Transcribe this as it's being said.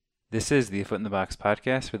This is the Foot in the Box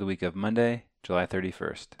podcast for the week of Monday, July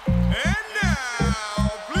 31st. And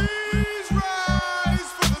now, please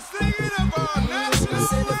rise for the singing of our national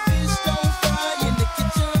anthem.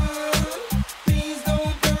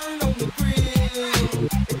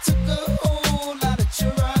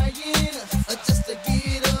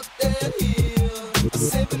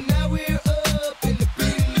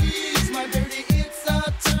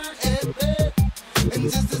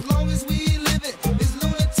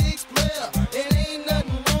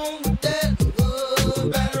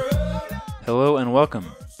 Hello and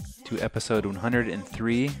welcome to episode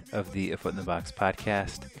 103 of the A Foot in the Box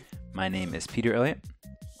podcast. My name is Peter Elliott.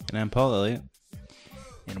 And I'm Paul Elliott.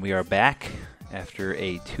 And we are back after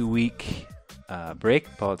a 2-week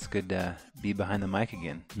break. Paul, it's good to be behind the mic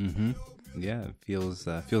again. Mm-hmm. Yeah, it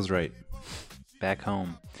feels right. Back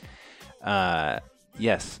home.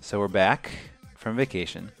 Yes, so we're back from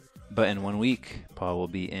vacation. But in 1 week, Paul will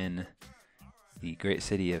be in the great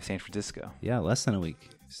city of San Francisco. Yeah, less than a week.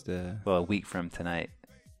 Well, a week from tonight.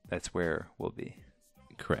 That's where we'll be.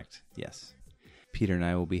 Correct, yes. Peter and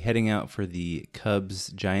I will be heading out for the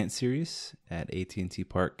Cubs-Giants series at AT&T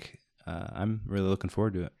Park. I'm really looking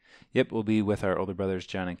forward to it. Yep, we'll be with our older brothers,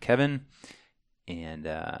 John and Kevin. And,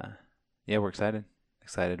 yeah, we're excited.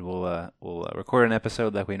 We'll record an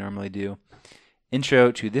episode like we normally do. Intro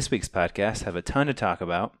to this week's podcast. Have a ton to talk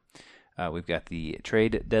about. We've got the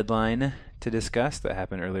trade deadline to discuss that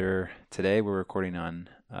happened earlier today. We're recording on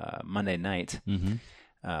Monday night.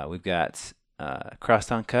 Mm-hmm. We've got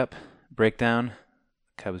Crosstown Cup breakdown.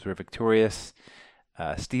 Cubs were victorious.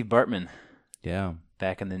 Steve Bartman, Yeah.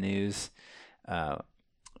 back in the news.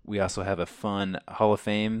 We also have a fun Hall of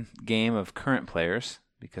Fame game of current players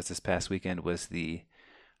because this past weekend was the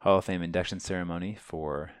Hall of Fame induction ceremony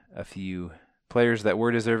for a few players that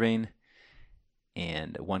were deserving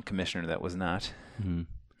and one commissioner that was not. Mm-hmm.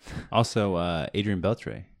 Also, Adrian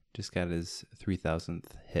Beltre just got his 3,000th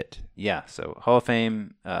hit. Yeah, so Hall of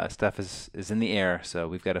Fame stuff is in the air, so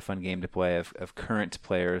we've got a fun game to play of current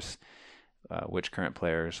players, which current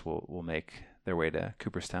players will make their way to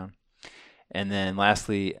Cooperstown. And then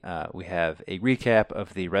lastly, we have a recap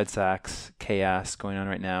of the Red Sox chaos going on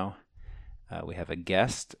right now. We have a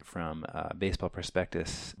guest from Baseball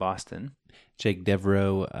Prospectus Boston. Jake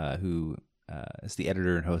Devereaux, who is the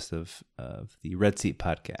editor and host of the Red Seat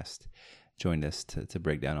podcast, joined us to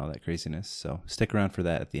break down all that craziness. So stick around for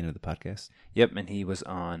that at the end of the podcast. Yep, and he was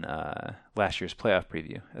on last year's playoff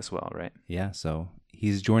preview as well, right? Yeah, so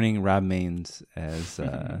he's joining Rob Maines as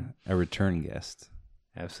a return guest.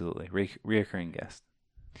 Absolutely. Reoccurring guest.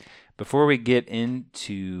 Before we get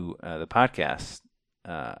into the podcast,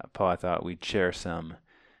 Paul, I thought we'd share some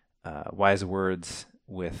wise words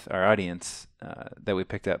with our audience that we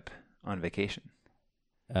picked up on vacation.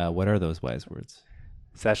 What are those wise words?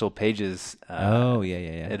 Satchel Paige's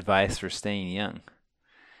advice for staying young.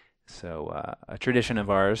 So a tradition of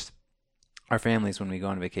ours, our families, when we go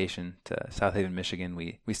on vacation to South Haven, Michigan,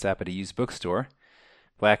 we stop at a used bookstore,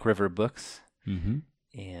 Black River Books, Mm-hmm.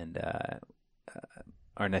 and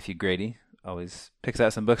our nephew Grady always picks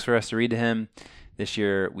out some books for us to read to him. This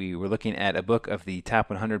year we were looking at a book of the top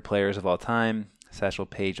 100 players of all time. Satchel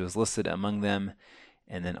Paige was listed among them,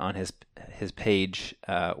 and then on his page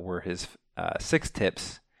were his 6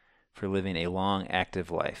 tips for living a long,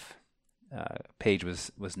 active life. Paige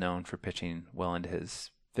was known for pitching well into his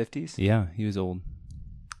 50s. Yeah, he was old.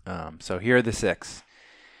 So here are the 6.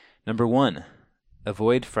 Number 1,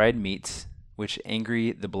 avoid fried meats, which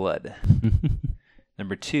angry the blood.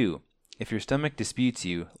 Number 2, if your stomach disputes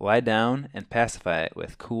you, lie down and pacify it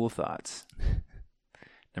with cool thoughts.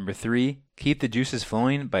 Number 3, keep the juices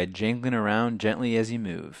flowing by jangling around gently as you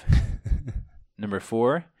move. Number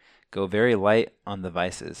 4, go very light on the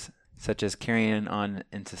vices, such as carrying on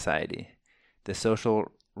in society. The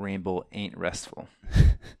social ramble ain't restful.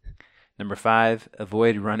 Number 5,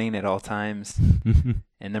 avoid running at all times.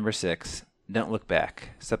 And number 6, don't look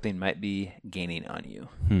back. Something might be gaining on you.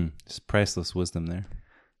 Just priceless wisdom there.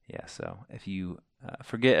 Yeah, so if you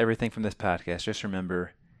forget everything from this podcast, just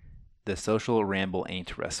remember the social ramble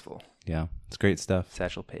ain't restful. Yeah, it's great stuff.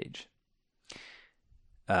 Satchel Paige.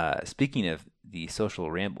 Speaking of the social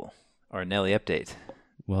ramble, our Nelly update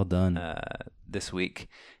Well done. this week.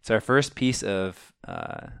 It's our first piece of,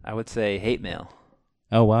 I would say, hate mail.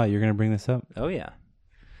 Oh, wow, you're going to bring this up? Oh, yeah.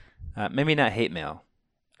 Maybe not hate mail.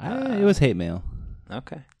 It was hate mail.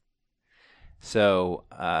 Okay. So,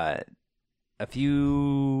 a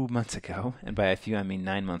few months ago, and by a few I mean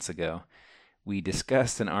 9 months ago, we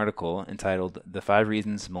discussed an article entitled "The 5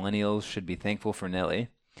 Reasons Millennials Should Be Thankful for Nelly,"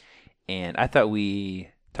 and I thought we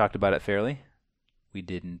talked about it fairly. We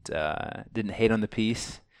didn't hate on the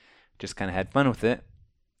piece just kind of had fun with it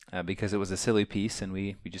because it was a silly piece, and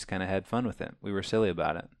we just kind of had fun with it. We were silly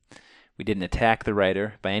about it. We didn't attack the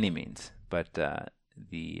writer by any means, but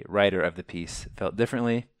the writer of the piece felt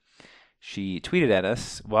differently. She tweeted at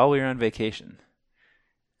us while we were on vacation.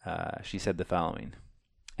 She said the following: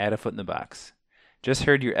 "Add a foot in the box. Just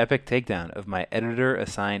heard your epic takedown of my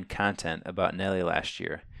editor-assigned content about Nelly last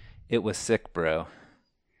year. It was sick, bro."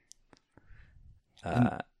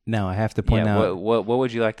 Now I have to point out. What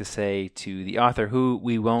would you like to say to the author, who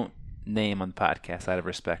we won't name on the podcast out of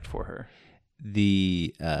respect for her?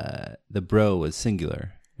 The bro was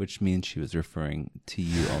singular, which means she was referring to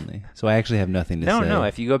you only. So I actually have nothing to say. No.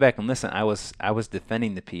 If you go back and listen, I was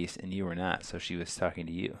defending the piece and you were not, so she was talking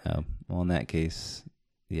to you. Oh, well, in that case,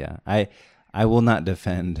 yeah, I will not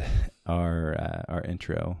defend our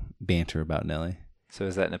intro banter about Nelly. So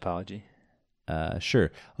is that an apology?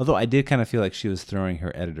 Sure. Although I did kind of feel like she was throwing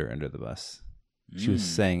her editor under the bus. She was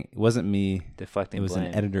saying it wasn't me. Deflecting It was blame.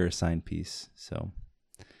 an editor assigned piece. So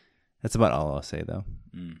that's about all I'll say, though.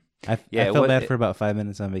 I felt bad for about 5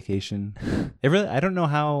 minutes on vacation. I don't know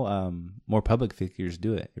how more public figures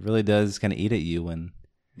do it. It really does kind of eat at you when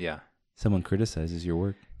someone criticizes your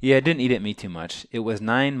work. Yeah, it didn't eat at me too much. It was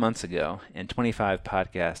 9 months ago and 25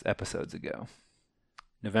 podcast episodes ago,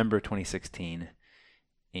 November 2016,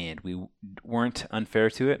 and we weren't unfair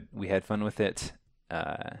to it. We had fun with it.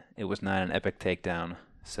 It was not an epic takedown,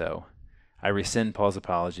 so I rescind Paul's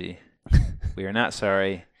apology. We are not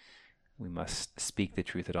sorry. We must speak the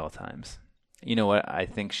truth at all times. You know what? I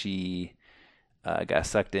think she got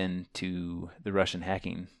sucked into the Russian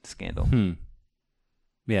hacking scandal.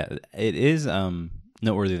 Yeah, it is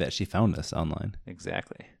noteworthy that she found us online.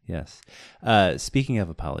 Exactly. Yes. Speaking of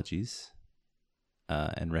apologies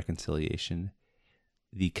and reconciliation,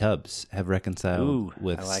 the Cubs have reconciled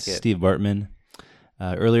with Steve Bartman.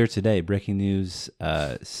 Earlier today, breaking news,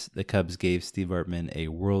 the Cubs gave Steve Bartman a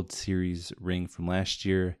World Series ring from last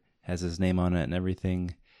year. Has his name on it and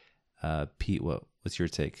everything. Pete, what's your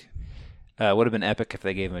take? Would have been epic if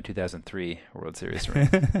they gave him a 2003 World Series ring.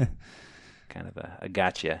 Kind of a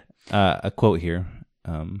gotcha. A quote here.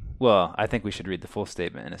 Well, I think we should read the full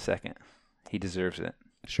statement in a second. He deserves it.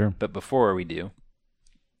 Sure. But before we do,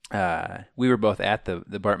 we were both at the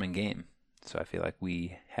Bartman game, so I feel like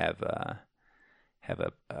we have a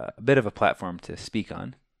bit of a platform to speak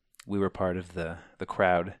on. We were part of the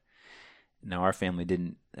crowd. Now, our family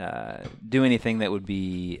didn't do anything that would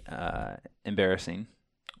be embarrassing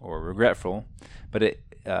or regretful, but it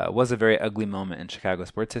was a very ugly moment in Chicago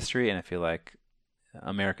sports history, and I feel like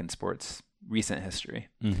American sports recent history,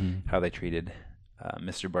 how they treated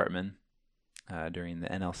Mr. Bartman during the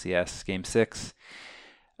NLCS Game 6.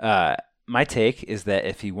 My take is that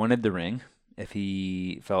if he wanted the ring, if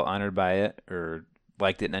he felt honored by it or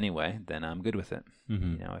liked it in any way, then I'm good with it.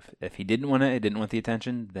 You know, if he didn't want it, didn't want the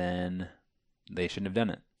attention, then they shouldn't have done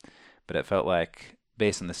it. But it felt like,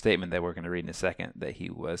 based on the statement that we're going to read in a second, that he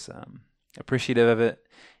was appreciative of it,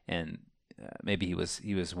 and maybe he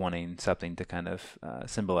was wanting something to kind of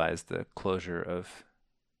symbolize the closure of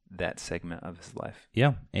that segment of his life.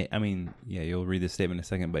 Yeah, I mean, yeah, you'll read the statement in a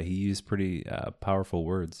second, but he used pretty powerful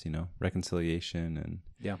words, reconciliation,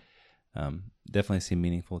 and definitely seemed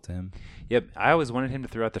meaningful to him. Yep, I always wanted him to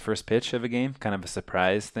throw out the first pitch of a game, kind of a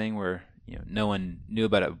surprise thing where no one knew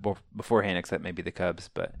about it beforehand except maybe the Cubs,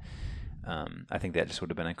 but I think that just would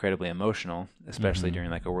have been incredibly emotional, especially during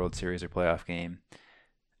like a World Series or playoff game.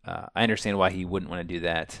 I understand why he wouldn't want to do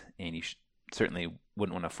that, and you certainly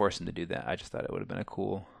wouldn't want to force him to do that. I just thought it would have been a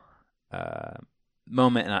cool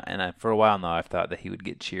moment, and I, for a while now, I've thought that he would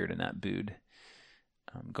get cheered and not booed.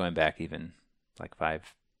 Going back even like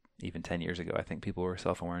 10 years ago, I think people were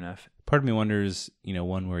self-aware enough. Part of me wonders,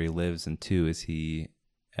 one, where he lives, and two, is he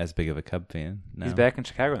as big of a Cub fan now? He's back in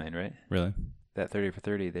Chicagoland, right? Really? That 30 for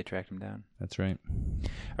 30, they tracked him down. That's right.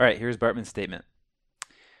 All right, here's Bartman's statement.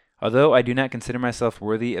 Although I do not consider myself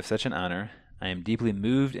worthy of such an honor, I am deeply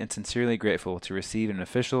moved and sincerely grateful to receive an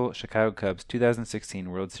official Chicago Cubs 2016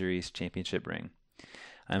 World Series championship ring.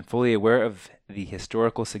 I am fully aware of the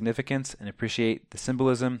historical significance and appreciate the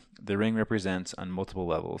symbolism the ring represents on multiple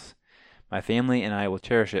levels. My family and I will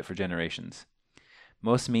cherish it for generations.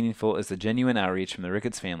 Most meaningful is the genuine outreach from the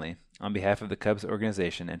Ricketts family on behalf of the Cubs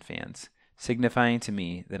organization and fans, signifying to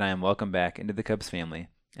me that I am welcome back into the Cubs family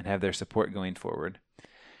and have their support going forward.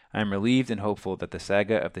 I am relieved and hopeful that the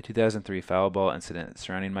saga of the 2003 foul ball incident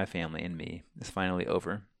surrounding my family and me is finally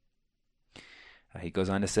over. He goes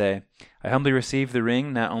on to say, I humbly receive the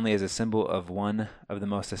ring not only as a symbol of one of the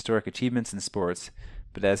most historic achievements in sports,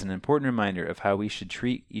 but as an important reminder of how we should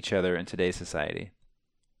treat each other in today's society.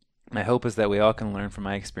 My hope is that we all can learn from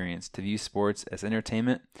my experience to view sports as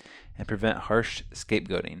entertainment and prevent harsh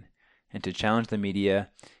scapegoating, and to challenge the media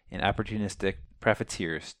and opportunistic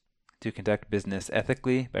profiteers to conduct business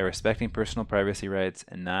ethically by respecting personal privacy rights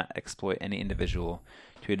and not exploit any individual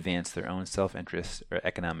to advance their own self-interest or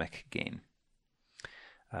economic gain.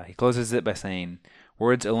 He closes it by saying,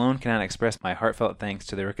 "Words alone cannot express my heartfelt thanks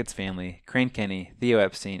to the Ricketts family, Crane Kenny, Theo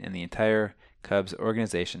Epstein, and the entire Cubs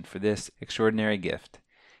organization for this extraordinary gift,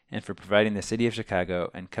 and for providing the city of Chicago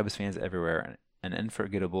and Cubs fans everywhere an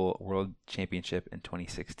unforgettable World Championship in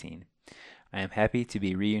 2016. I am happy to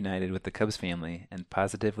be reunited with the Cubs family and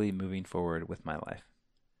positively moving forward with my life."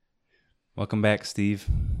 Welcome back, Steve.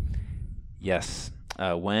 Yes.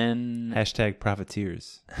 When...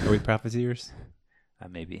 #profiteers. Are we profiteers?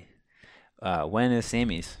 Maybe. When is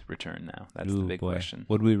Sammy's return now? That's the big question.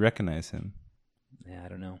 Would we recognize him? Yeah, I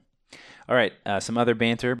don't know. All right, some other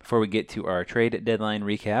banter before we get to our trade deadline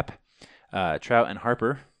recap. Trout and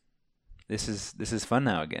Harper. This is fun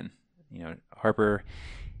now again. You know, Harper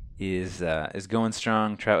is going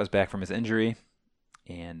strong. Trout is back from his injury,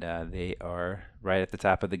 and they are right at the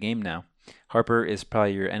top of the game now. Harper is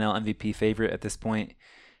probably your NL MVP favorite at this point.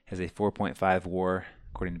 Has a 4.5 WAR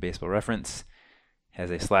according to Baseball Reference. Has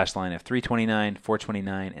a slash line of 329,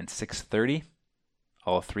 429, and 630.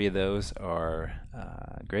 All three of those are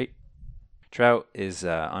great. Trout is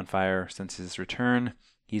on fire since his return.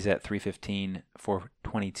 He's at 315,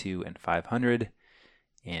 422, and 500.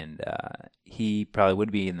 And he probably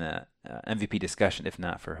would be in the MVP discussion if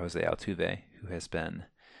not for Jose Altuve, who has been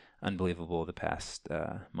unbelievable the past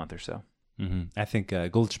month or so. Mm-hmm. I think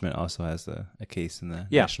Goldschmidt also has a case in the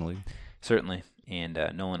National League. Certainly. And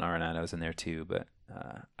Nolan Arenado's in there too, but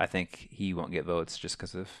I think he won't get votes just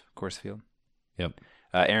because of Coors Field. Yep.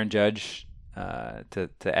 Aaron Judge, to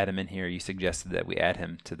add him in here, you suggested that we add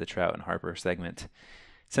him to the Trout and Harper segment.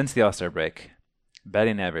 Since the All-Star break,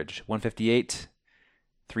 batting average 158,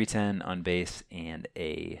 310 on base, and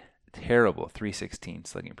a terrible 316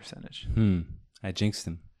 slugging percentage. I jinxed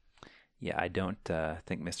him. Yeah, I don't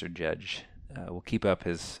think Mr. Judge will keep up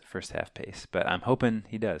his first half pace, but I'm hoping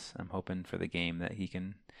he does. I'm hoping for the game that he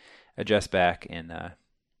can adjust back and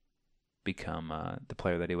become the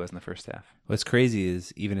player that he was in the first half. What's crazy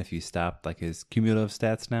is even if you stopped like his cumulative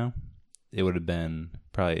stats now, it would have been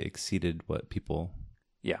probably exceeded what people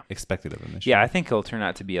expected of him this year. Yeah, I think he'll turn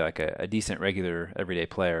out to be like a decent regular everyday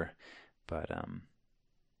player, but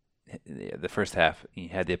the first half he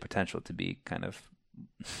had the potential to be kind of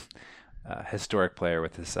a historic player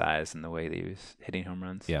with his size and the way that he was hitting home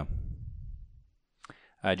runs. Yeah.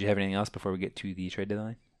 Do you have anything else before we get to the trade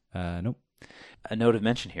deadline? Nope. A note of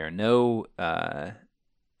mention here. No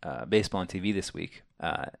baseball on TV this week.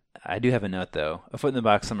 I do have a note, though. A Foot in the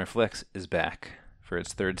Box Summer Flicks is back for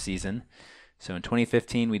its third season. So in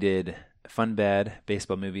 2015, we did fun, bad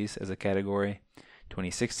baseball movies as a category.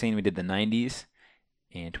 2016, we did the 90s.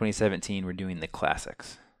 And 2017, we're doing the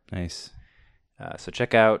classics. Nice. So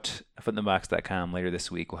check out footinthebox.com later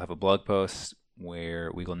this week. We'll have a blog post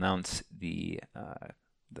where we will announce the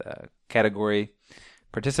category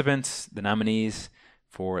participants, the nominees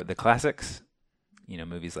for the classics,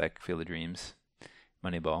 movies like Field of Dreams,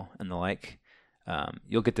 Moneyball, and the like.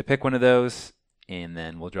 You'll get to pick one of those, and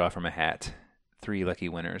then we'll draw from a hat 3 lucky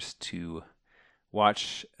winners to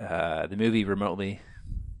watch the movie remotely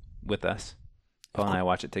with us. Paul and I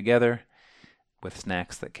watch it together with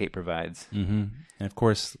snacks that Kate provides. Mm-hmm. And, of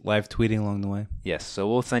course, live tweeting along the way. Yes, so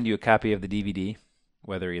we'll send you a copy of the DVD,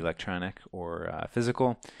 whether electronic or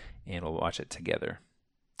physical, and we'll watch it together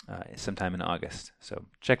sometime in August. So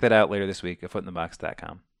check that out later this week at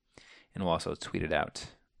footinthebox.com. And we'll also tweet it out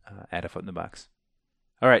at A Foot in the Box.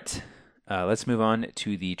 All right, let's move on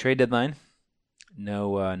to the trade deadline.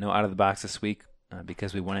 No out of the box this week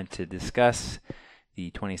because we wanted to discuss the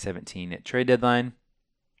 2017 trade deadline.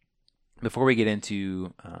 Before we get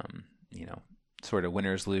into, sort of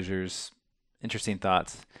winners, losers, interesting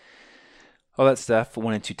thoughts, all that stuff, I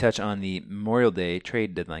wanted to touch on the Memorial Day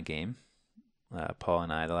trade deadline game. Paul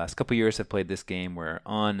and I, the last couple years, have played this game where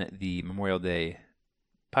on the Memorial Day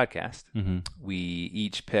podcast, we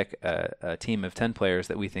each pick a team of 10 players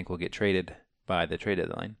that we think will get traded by the trade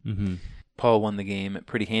deadline. Mm-hmm. Paul won the game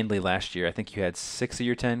pretty handily last year. I think you had 6 of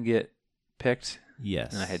your 10 get picked.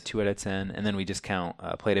 Yes. And I had 2 out of 10. And then we just count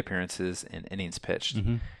plate appearances and innings pitched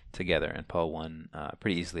together. And Paul won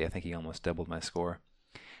pretty easily. I think he almost doubled my score.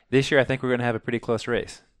 This year, I think we're going to have a pretty close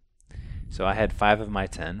race. So I had 5 of my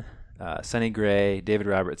 10. Sonny Gray, David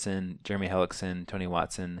Robertson, Jeremy Hellickson, Tony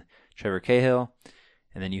Watson, Trevor Cahill.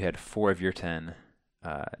 And then you had 4 of your 10.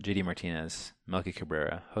 JD Martinez, Melky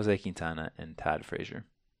Cabrera, Jose Quintana, and Todd Frazier.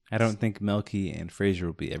 I don't think Melky and Frazier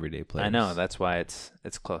will be everyday players. I know, that's why it's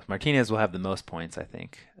close. Martinez will have the most points, I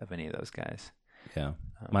think, of any of those guys. Yeah,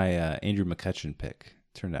 my Andrew McCutchen pick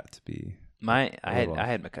turned out to be I had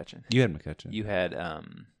McCutchen. You had McCutchen. You had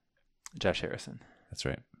Josh Harrison. That's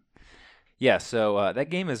right. Yeah, so that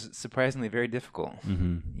game is surprisingly very difficult.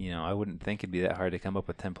 Mm-hmm. I wouldn't think it'd be that hard to come up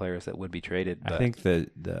with 10 players that would be traded. But I think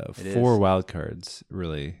the 4 wild cards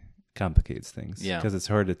really complicates things. Yeah, because it's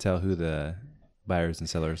hard to tell who the buyers and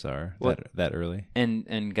sellers are that early.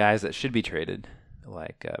 And guys that should be traded,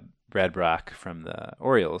 like Brad Brock from the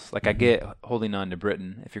Orioles. Like I get holding on to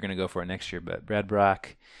Britton if you're going to go for it next year, but Brad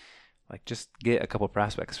Brock, like just get a couple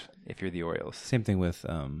prospects if you're the Orioles. Same thing with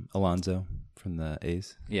Alonso from the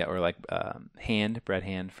A's. Yeah, or like Brad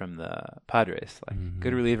Hand from the Padres. Like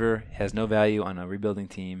good reliever, has no value on a rebuilding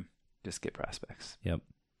team. Just get prospects. Yep.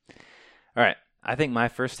 All right. I think my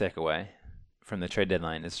first takeaway from the trade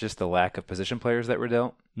deadline is just the lack of position players that were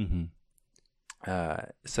dealt.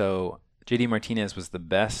 So JD Martinez was the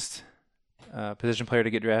best position player to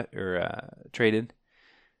get traded,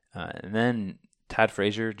 and then Todd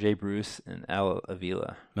Frazier, Jay Bruce, and Al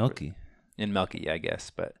Avila. Melky, I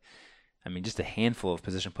guess, but I mean, just a handful of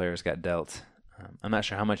position players got dealt. I'm not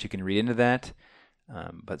sure how much you can read into that,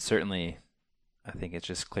 but certainly, I think it's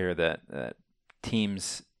just clear that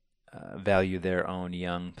teams value their own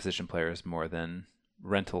young position players more than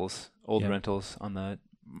old rentals on the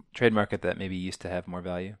trade market that maybe used to have more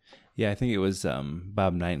value. Yeah, I think it was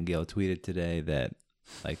Bob Nightingale tweeted today that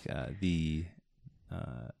like the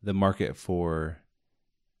market for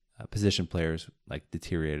position players like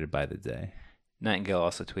deteriorated by the day. Nightingale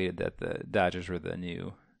also tweeted that the Dodgers were the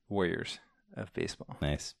new Warriors of baseball.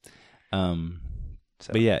 Nice.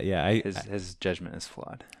 So but yeah, his judgment is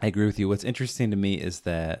flawed. I agree with you. What's interesting to me is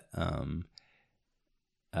that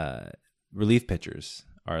relief pitchers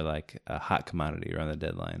are like a hot commodity around the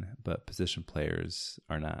deadline, but position players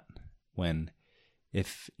are not.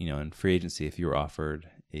 In free agency, if you were offered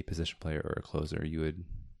a position player or a closer, you'd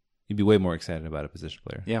be way more excited about a position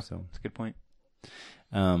player. Yeah, so that's a good point.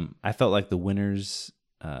 I felt like the winners.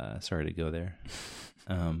 Sorry to go there.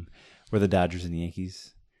 Were the Dodgers and the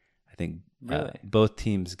Yankees. I think both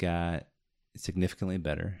teams got significantly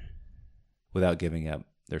better without giving up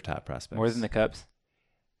their top prospects. More than the Cubs?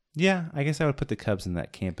 Yeah, I guess I would put the Cubs in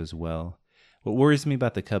that camp as well. What worries me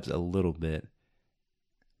about the Cubs a little bit,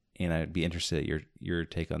 and I'd be interested at your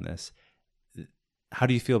take on this, how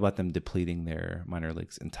do you feel about them depleting their minor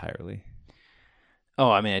leagues entirely?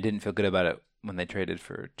 Oh, I mean, I didn't feel good about it when they traded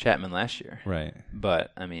for Chapman last year. Right.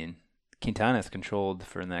 But, I mean, Quintana's controlled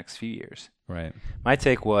for the next few years. Right. My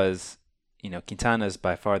take was, Quintana's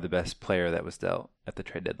by far the best player that was dealt at the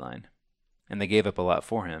trade deadline. And they gave up a lot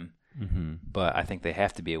for him. Mm-hmm. But I think they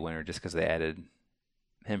have to be a winner just because they added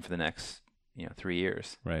him for the next, 3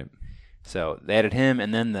 years. Right. So they added him,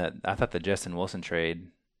 and then I thought the Justin Wilson trade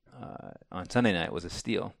on Sunday night was a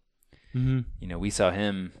steal. Mm-hmm. We saw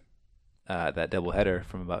him that doubleheader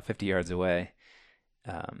from about 50 yards away.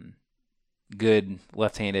 Good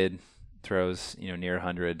left-handed throws, near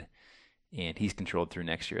 100, and he's controlled through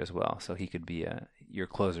next year as well. So he could be your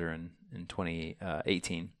closer in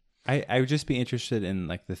 2018. I would just be interested in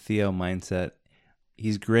like the Theo mindset.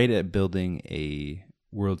 He's great at building a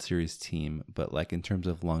World Series team, but like in terms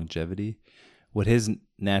of longevity, would his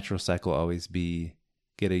natural cycle always be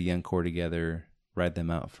get a young core together, ride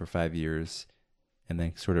them out for 5 years, and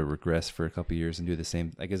then sort of regress for a couple of years and do the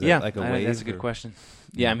same? Like, is that like a wave? That's a good question.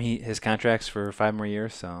 Yeah, I mean, his contract's for 5 more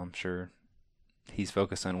years, so I'm sure he's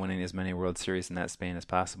focused on winning as many World Series in that span as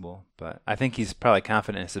possible. But I think he's probably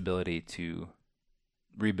confident in his ability to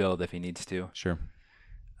rebuild if he needs to. Sure.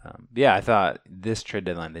 Yeah, I thought this trade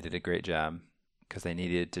deadline they did a great job because they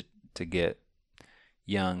needed to get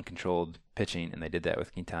young, controlled pitching, and they did that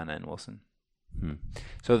with Quintana and Wilson.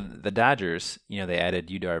 So the Dodgers, they added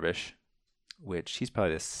Yu Darvish, which he's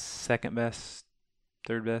probably the second best,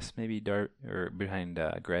 third best, maybe or behind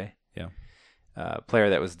Gray. Yeah. Player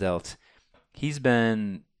that was dealt. He's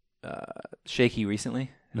been shaky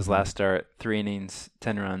recently. His last start, 3 innings,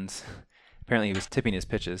 10 runs. Apparently he was tipping his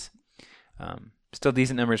pitches. Still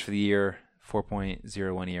decent numbers for the year,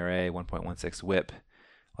 4.01 ERA, 1.16 WHIP,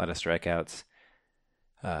 a lot of strikeouts.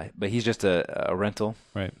 But he's just a rental.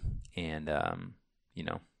 Right. And,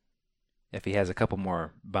 if he has a couple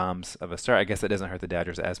more bombs of a start, I guess that doesn't hurt the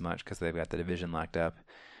Dodgers as much because they've got the division locked up.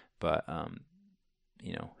 But,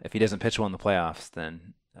 if he doesn't pitch well in the playoffs,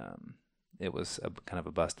 then it was kind of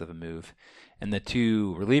a bust of a move. And the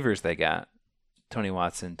 2 relievers they got, Tony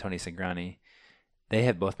Watson, Tony Cingrani, they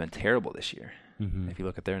have both been terrible this year. Mm-hmm. If you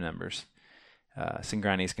look at their numbers.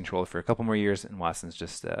 Cingrani's controlled for a couple more years, and Watson's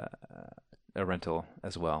just a rental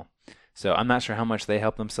as well. So I'm not sure how much they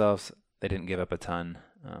helped themselves. They didn't give up a ton.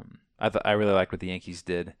 I really liked what the Yankees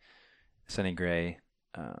did. Sonny Gray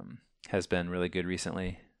has been really good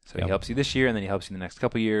recently. So he helps you this year, and then he helps you in the next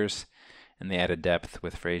couple years. And they added depth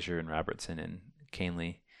with Frazier and Robertson and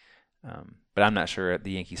Canely. But I'm not sure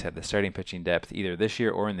the Yankees have the starting pitching depth either this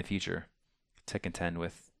year or in the future to contend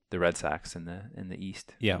with the Red Sox in the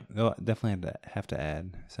East. Yeah, they'll definitely have to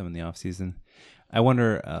add some in the offseason. I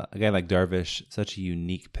wonder, a guy like Darvish, such a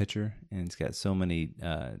unique pitcher, and he's got so many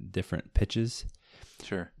different pitches.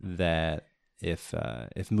 Sure. That if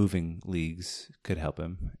moving leagues could help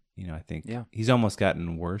him, I think he's almost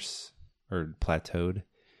gotten worse or plateaued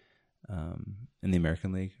in the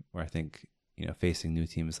American League, where I think facing new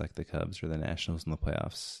teams like the Cubs or the Nationals in the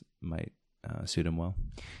playoffs might suit him well.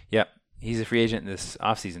 Yep. He's a free agent this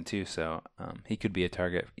offseason too, so he could be a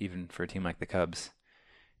target even for a team like the Cubs,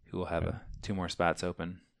 who will have 2 more spots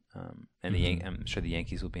open. And I'm sure the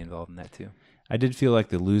Yankees will be involved in that too. I did feel like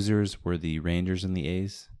the losers were the Rangers and the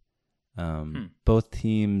A's. Both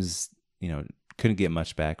teams, couldn't get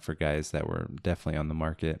much back for guys that were definitely on the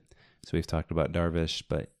market. So we've talked about Darvish,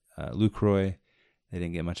 but Lucroy, they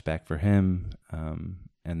didn't get much back for him.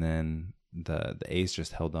 And then the A's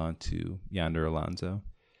just held on to Yonder Alonso.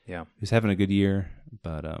 Yeah. Who's having a good year,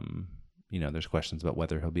 but there's questions about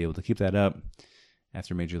whether he'll be able to keep that up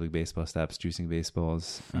after Major League Baseball stops juicing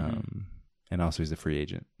baseballs. And also he's a free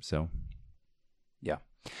agent. So yeah.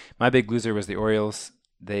 My big loser was the Orioles.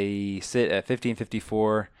 They sit at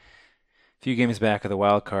 50-54, a few games back of the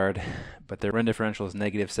wild card, but their run differential is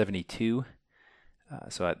 -72.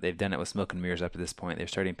 So they've done it with smoke and mirrors up to this point. Their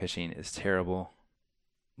starting pitching is terrible.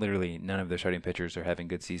 Literally none of their starting pitchers are having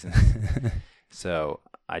good seasons. So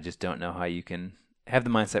I just don't know how you can have the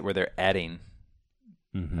mindset where they're adding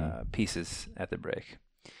pieces at the break.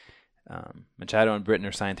 Machado and Britton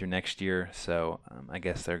are signed through next year, so I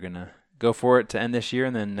guess they're going to go for it to end this year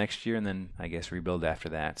and then next year and then I guess rebuild after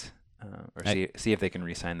that or see if they can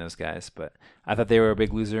re-sign those guys. But I thought they were a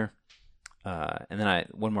big loser. And then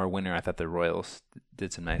one more winner, I thought the Royals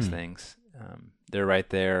did some nice things. They're right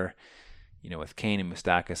there, with Kane and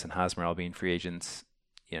Moustakas and Hosmer all being free agents.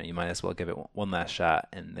 You might as well give it one last shot.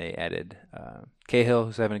 And they added Cahill,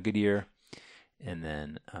 who's having a good year, and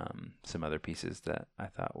then some other pieces that I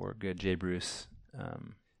thought were good. Jay Bruce.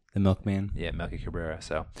 The Milkman. Yeah, Melky Cabrera.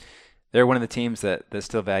 So they're one of the teams that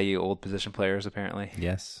still value old position players, apparently.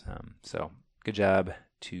 Yes. So good job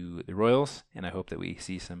to the Royals, and I hope that we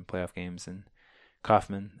see some playoff games in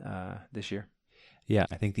Kauffman this year. Yeah,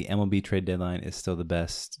 I think the MLB trade deadline is still the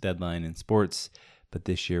best deadline in sports, but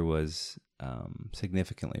this year was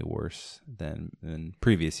significantly worse than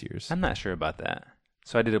previous years. I'm not sure about that.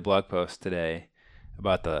 So I did a blog post today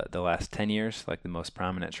about the last 10 years, like the most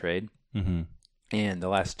prominent trade. Mm-hmm. And the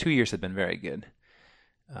last 2 years have been very good.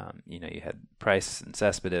 You had Price and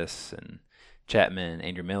Cespedes and Chapman,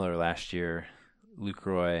 Andrew Miller last year,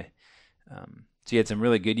 Lucroy. So you had some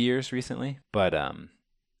really good years recently. But,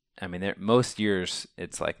 most years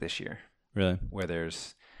it's like this year. Really? Where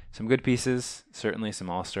there's some good pieces, certainly some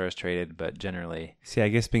all-stars traded, but generally... See, I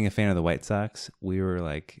guess being a fan of the White Sox, we were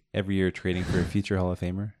like every year trading for a future Hall of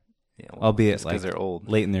Famer. Yeah, albeit like they're old.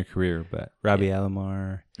 Late in their career, but Robbie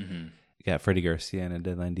Alomar, you got Freddie Garcia in a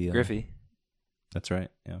deadline deal. Griffey. That's right,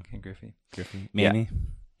 yeah. Ken Griffey. Manny.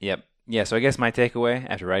 Yep. Yeah, so I guess my takeaway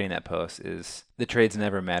after writing that post is the trades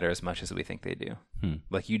never matter as much as we think they do.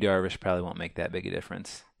 Like Darvish probably won't make that big a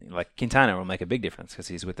difference. Like Quintana will make a big difference because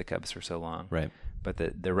he's with the Cubs for so long. Right. But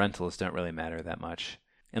the rentals don't really matter that much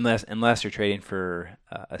unless you're trading for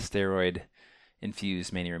a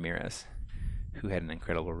steroid-infused Manny Ramirez, who had an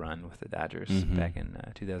incredible run with the Dodgers back in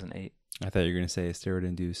 2008. I thought you were going to say a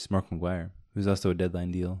steroid-induced Mark McGwire, who's also a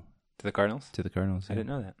deadline deal. To the Cardinals? To the Cardinals, I didn't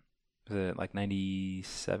know that. Was it like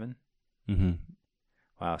 97? Mm-hmm.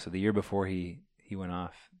 Wow, so the year before he went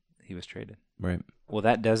off, he was traded. Right. Well,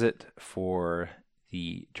 that does it for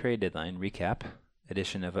the trade deadline recap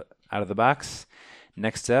edition of Out of the Box.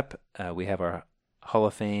 Next up, we have our Hall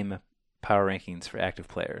of Fame power rankings for active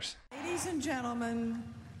players. Ladies and gentlemen,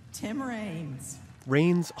 Tim Raines.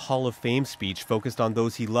 Raines' Hall of Fame speech focused on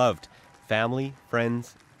those he loved, family,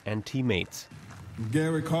 friends, and teammates.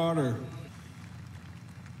 Gary Carter,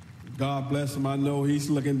 God bless him. I know he's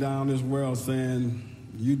looking down this world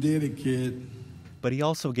saying, "You did it, kid." But he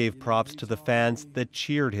also gave props to the fans that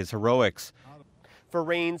cheered his heroics. For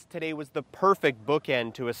Raines, today was the perfect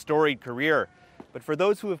bookend to a storied career. But for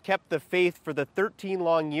those who have kept the faith for the 13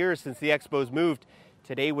 long years since the Expos moved,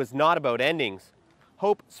 today was not about endings.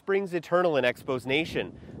 Hope springs eternal in Expos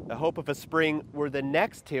Nation, the hope of a spring where the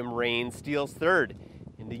next Tim Raines steals third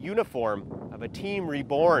in the uniform of a team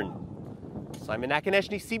reborn. Simon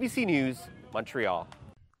Nakonechny, CBC News, Montreal.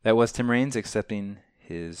 That was Tim Raines accepting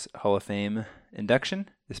his Hall of Fame induction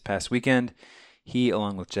this past weekend. He,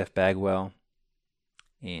 along with Jeff Bagwell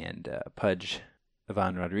and Pudge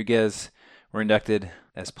Ivan Rodriguez, were inducted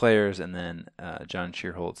as players, and then John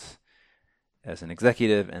Shearholtz as an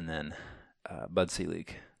executive, and then Bud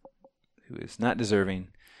Selig, who is not deserving,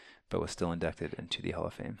 but was still inducted into the Hall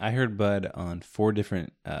of Fame. I heard Bud on 4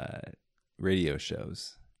 different radio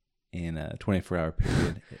shows in a 24-hour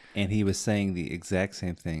period, and he was saying the exact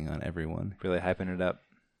same thing on every one. Really hyping it up.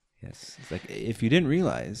 Yes. It's like, if you didn't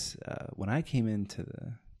realize, when I came into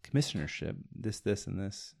the commissionership, this, and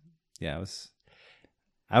this. Yeah,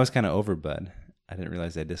 I was kind of over Bud. I didn't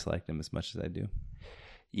realize I disliked him as much as I do.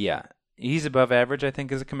 Yeah. He's above average, I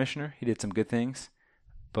think, as a commissioner. He did some good things.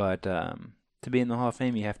 But to be in the Hall of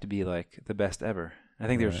Fame, you have to be like the best ever. I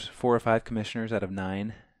think there's 4 or 5 commissioners out of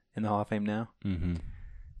 9 in the Hall of Fame now. Mm-hmm.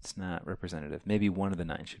 It's not representative. Maybe one of the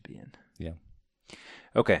 9 should be in. Yeah.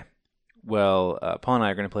 Okay. Well, Paul and I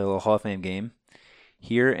are going to play a little Hall of Fame game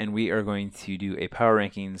here, and we are going to do a power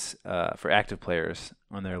rankings for active players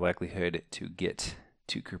on their likelihood to get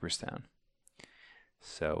to Cooperstown.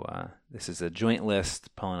 So this is a joint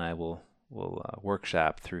list. Paul and I will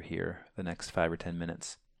workshop through here the next 5 or 10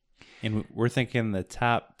 minutes. And we're thinking the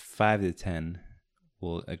top 5 to 10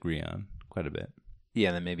 we'll agree on quite a bit. Yeah,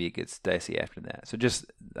 and then maybe it gets dicey after that. So just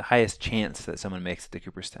the highest chance that someone makes it to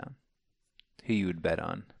Cooperstown, who you would bet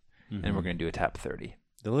on, and we're going to do a top 30.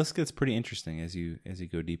 The list gets pretty interesting as you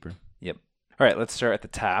go deeper. Yep. All right, let's start at the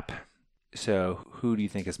top. So who do you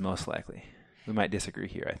think is most likely? We might disagree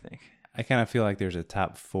here, I think. I kind of feel like there's a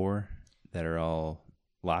top 4 that are all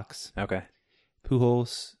locks. Okay.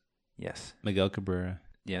 Pujols. Yes. Miguel Cabrera.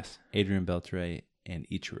 Yes. Adrian Beltre and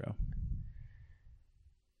Ichiro.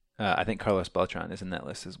 I think Carlos Beltran is in that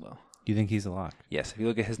list as well. Do you think he's a lock? Yes. If you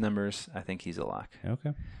look at his numbers, I think he's a lock.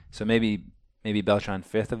 Okay. So maybe Beltran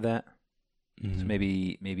 5th of that. Mm-hmm. So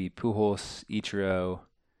maybe Pujols, Ichiro,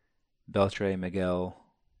 Beltre, Miguel,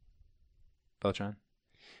 Beltran.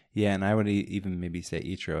 Yeah, and I would even maybe say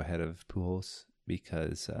Ichiro ahead of Pujols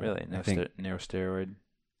because really I think no steroid.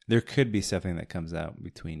 There could be something that comes out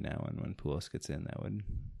between now and when Pujols gets in that would.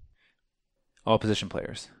 All position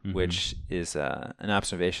players, which is an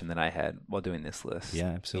observation that I had while doing this list. Yeah,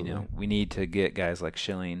 absolutely. We need to get guys like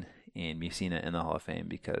Schilling and Mussina in the Hall of Fame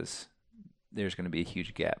because there's going to be a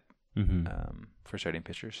huge gap for starting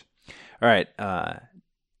pitchers. All right, I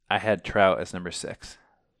had Trout as number 6.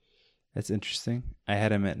 That's interesting. I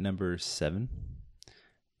had him at number 7.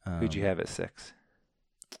 Who'd you have at 6?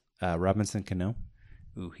 Robinson Cano.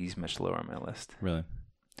 Ooh, he's much lower on my list. Really?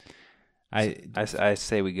 I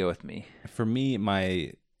say we go with me. For me,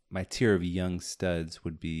 my tier of young studs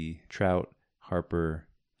would be Trout, Harper,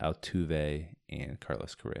 Altuve, and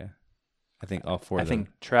Carlos Correa. I think all 4 of them. I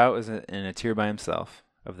think Trout is in a tier by himself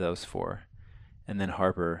of those 4. And then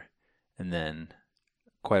Harper, and then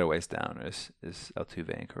quite a ways down is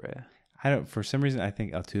Altuve and Correa. For some reason, I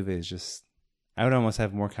think Altuve is just, I would almost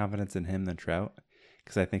have more confidence in him than Trout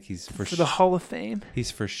because I think he's for the Hall of Fame.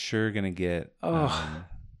 He's for sure going to get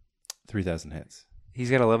 3,000 hits.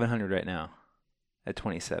 He's got 1,100 right now at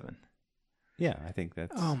 27. Yeah, I think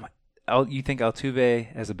that's... Oh my! You think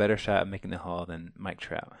Altuve has a better shot at making the Hall than Mike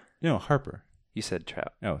Trout? No, Harper. You said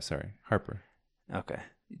Trout. Oh, sorry. Harper. Okay.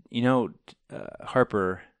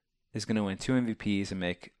 Harper is going to win 2 MVPs and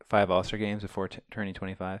make 5 All-Star games before turning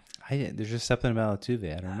 25. There's just something about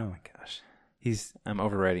Altuve. I don't know. Oh, my gosh. I'm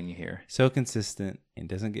overriding you here. So consistent and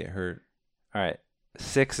doesn't get hurt. All right.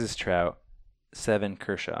 6 is Trout. 7,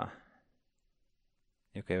 Kershaw.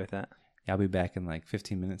 You okay with that? Yeah, I'll be back in like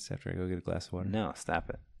 15 minutes after I go get a glass of water. No, stop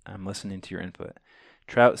it. I'm listening to your input.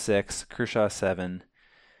 Trout 6, Kershaw 7.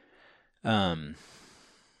 I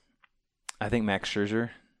think Max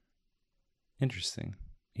Scherzer. Interesting.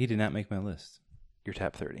 He did not make my list. Your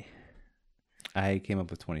top 30. I came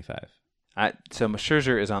up with 25. So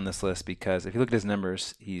Scherzer is on this list because if you look at his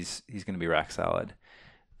numbers, he's going to be rock solid.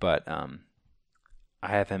 But I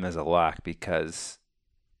have him as a lock because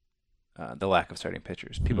the lack of starting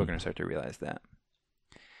pitchers. People are going to start to realize that.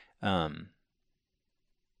 Now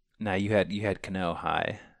you had Cano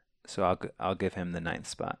high, so I'll give him the 9th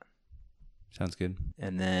spot. Sounds good.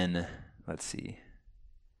 And then let's see.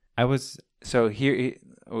 So here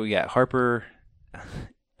we got Harper,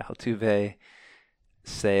 Altuve,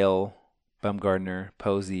 Sale, Bumgarner,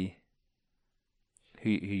 Posey.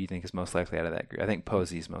 Who do you think is most likely out of that group? I think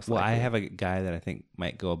Posey's most likely. Well, I have a guy that I think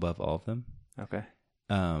might go above all of them. Okay.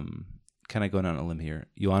 Kind of going on a limb here.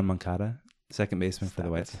 Yoan Moncada, second baseman for the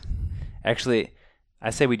Whites. Actually, I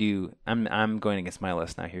say we do. I'm going against my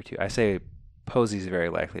list now here too. I say Posey's very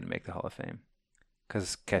likely to make the Hall of Fame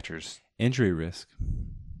because catchers. Injury risk.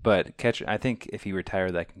 But catcher, I think if he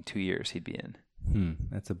retired like in 2 years, he'd be in.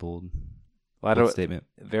 That's a bold statement.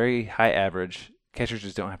 Very high average. Catchers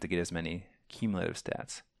just don't have to get as many cumulative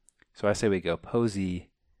stats. So I say we go Posey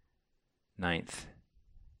 9th,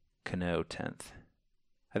 Cano 10th.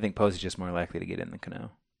 I think Posey's just more likely to get in than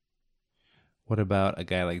Cano. What about a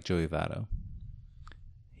guy like Joey Votto?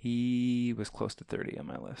 He was close to 30 on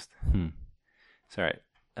my list. It's all right.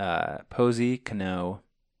 Posey, Cano.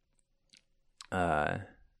 You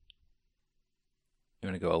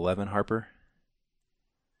want to go 11, Harper?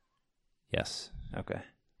 Yes. Okay.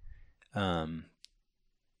 Now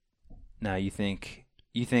you think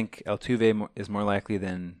Altuve is more likely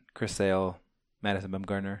than Chris Sale, Madison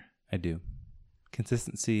Bumgarner? I do.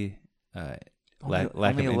 Consistency, lack of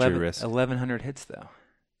only injury risk. 1,100 hits though.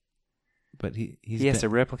 But he has to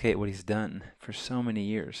replicate what he's done for so many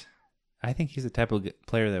years. I think he's the type of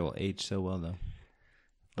player that will age so well, though.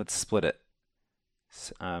 Let's split it.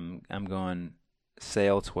 I'm going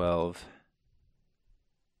Sale 12,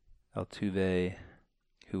 Altuve,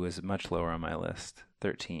 who was much lower on my list,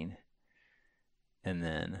 13, and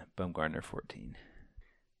then Bumgarner 14.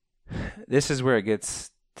 This is where it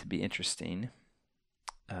gets to be interesting.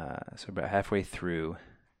 So about halfway through.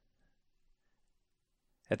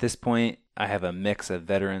 At this point, I have a mix of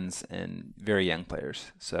veterans and very young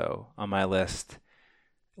players. So on my list,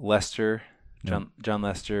 Lester, John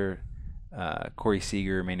Lester, Corey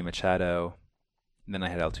Seager, Manny Machado. And then I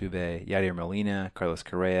had Altuve, Yadier Molina, Carlos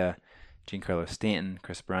Correa, Giancarlo Stanton,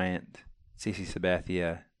 Chris Bryant, CC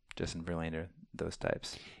Sabathia, Justin Verlander, those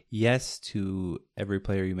types. Yes to every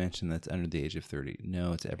player you mentioned that's under the age of 30.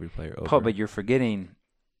 No to every player over. Paul, but you're forgetting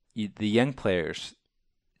the young players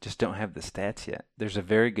just don't have the stats yet. There's a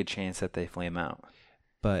very good chance that they flame out.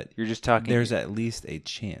 But you're just talking. There's at least a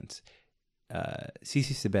chance.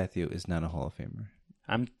 CC Sabathia is not a Hall of Famer.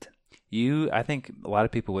 I think a lot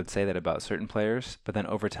of people would say that about certain players, but then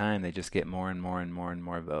over time they just get more and more and more and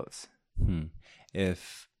more votes.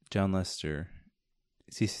 If John Lester,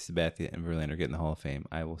 CC Sabathia, and Verlander get in the Hall of Fame,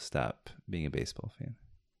 I will stop being a baseball fan.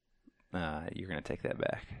 You're going to take that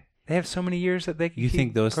back. They have so many years that they can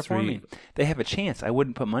think those performing. They have a chance. I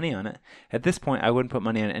wouldn't put money on it. At this point, I wouldn't put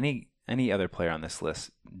money on any other player on this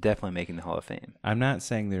list definitely making the Hall of Fame. I'm not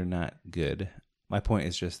saying they're not good. My point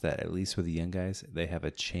is just that at least with the young guys, they have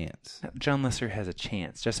a chance. John Lester has a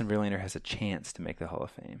chance. Justin Verlander has a chance to make the Hall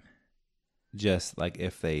of Fame. Just like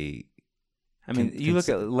if they... you look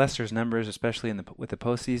at Lester's numbers, especially with the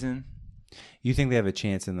postseason. You think they have a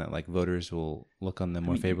chance in that, like, voters will look on them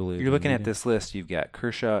more favorably? You're looking at this list. You've got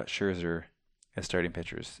Kershaw, Scherzer as starting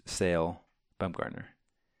pitchers, Sale, Bumgarner.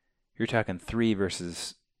 You're talking 3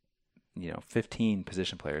 versus, 15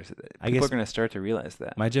 position players. People are going to start to realize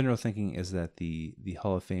that. My general thinking is that the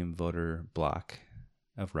Hall of Fame voter block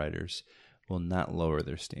of writers will not lower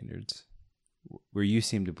their standards, where you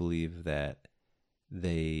seem to believe that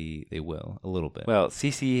they will a little bit. Well,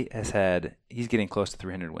 CC he's getting close to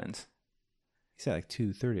 300 wins. He's at like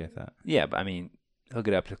 230, I thought. Yeah, but he'll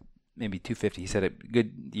get up to maybe 250. He said a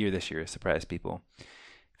good year this year, surprised people.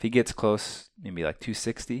 If he gets close, maybe like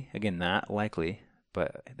 260. Again, not likely,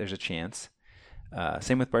 but there's a chance.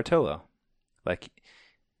 Same with Bartolo.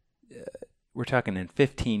 We're talking in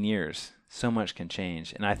 15 years, so much can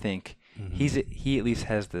change, and I think he at least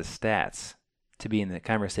has the stats to be in the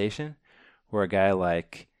conversation, where a guy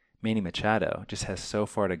like Manny Machado just has so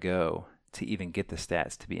far to go to even get the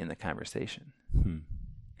stats to be in the conversation.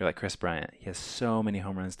 Or like Chris Bryant, he has so many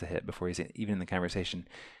home runs to hit before he's even in the conversation.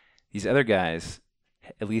 These other guys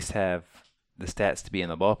at least have the stats to be in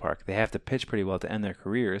the ballpark. They have to pitch pretty well to end their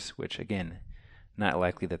careers, which, again, not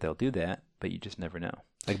likely that they'll do that, but you just never know.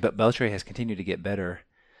 Like Beltre has continued to get better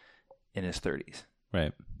in his 30s.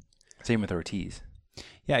 Right. Same with Ortiz.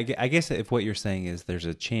 Yeah, I guess if what you're saying is there's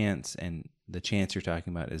a chance, and the chance you're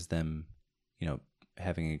talking about is them,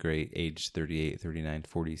 having a great age 38, 39,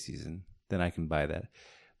 40 season, then I can buy that.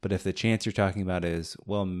 But if the chance you're talking about is,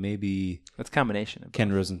 well, maybe it's a combination of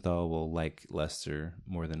Ken Rosenthal will like Lester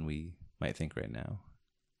more than we might think right now,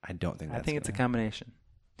 I don't think that's it's a combination.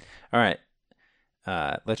 All right.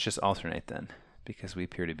 Let's just alternate then, because we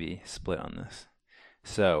appear to be split on this.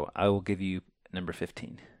 So I will give you number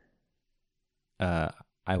 15.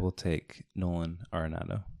 I will take Nolan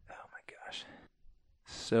Arenado. Oh my gosh.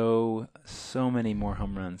 So many more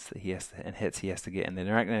home runs that and hits he has to get, and they're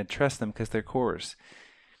not going to trust them because they're cores.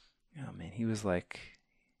 Oh man, he was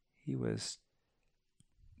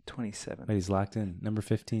 27. But he's locked in. Number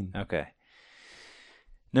 15. Okay.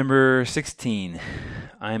 Number 16.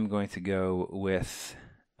 I'm going to go with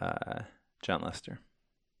John Lester.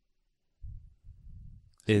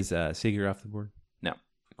 Is Seager off the board? No.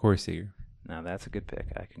 Corey Seager. No, that's a good pick.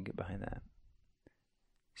 I can get behind that.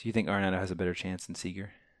 So you think Arenado has a better chance than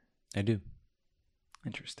Seager? I do.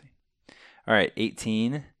 Interesting. All right,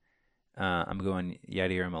 18. I'm going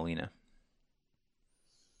Yadier Molina.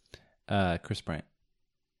 Chris Bryant.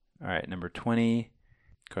 All right, number 20,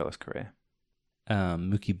 Carlos Correa.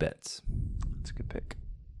 Mookie Betts. That's a good pick.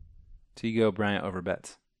 So you go Bryant over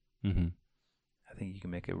Betts. Mm-hmm. I think you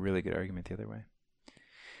can make a really good argument the other way.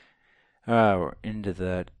 We're into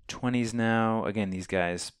the 20s now. Again, these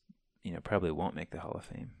guys, probably won't make the Hall of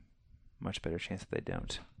Fame. Much better chance that they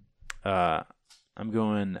don't. I'm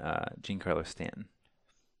going Giancarlo Stanton.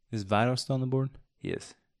 Is Votto still on the board? He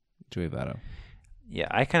is. Joey Votto. Yeah,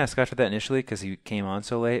 I kind of scratched with that initially because he came on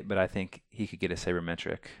so late, but I think he could get a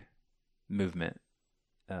sabermetric movement.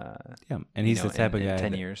 Yeah, and he's the type of guy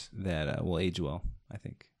 10 years that will age well, I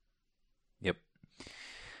think. Yep.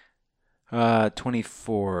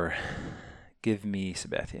 24. Give me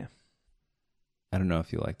Sabathia. I don't know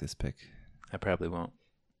if you like this pick. I probably won't.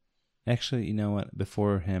 Actually, you know what?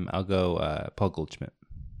 Before him, I'll go Paul Goldschmidt.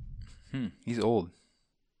 He's old.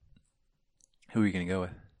 Who are you going to go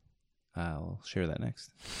with? I'll share that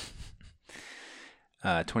next.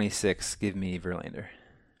 26. Give me Verlander.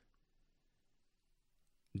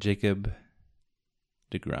 Jacob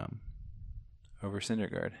deGrom. Over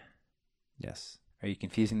Syndergaard. Yes. Are you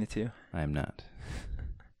confusing the two? I am not.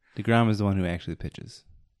 deGrom is the one who actually pitches.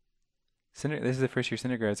 This is the first year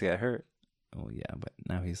Syndergaard's got hurt. Oh, yeah, but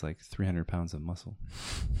now he's like 300 pounds of muscle.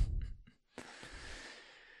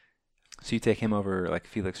 So you take him over like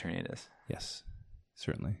Felix Hernandez? Yes,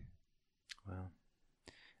 certainly.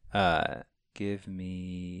 Wow. Give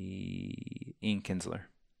me Ian Kinsler.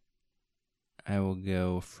 I will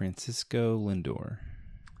go Francisco Lindor.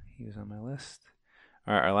 He was on my list.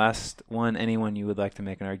 All right, our last one. Anyone you would like to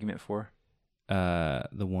make an argument for? The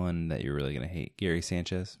one that you're really going to hate, Gary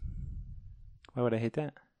Sanchez. Why would I hate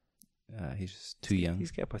that? He's just too young.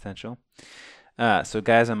 He's got potential. So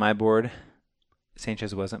guys on my board,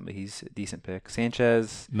 Sanchez wasn't, but he's a decent pick.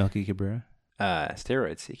 Sanchez. Melky Cabrera.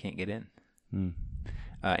 Steroids. He can't get in.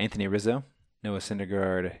 Anthony Rizzo. Noah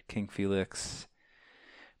Syndergaard. King Felix.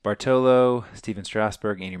 Bartolo. Steven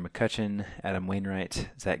Strasburg. Andrew McCutchen. Adam Wainwright.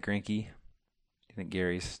 Zach Greinke. Do you think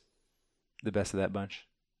Gary's the best of that bunch?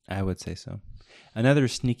 I would say so. Another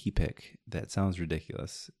sneaky pick that sounds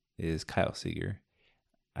ridiculous is Kyle Seager.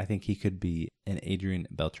 I think he could be an Adrian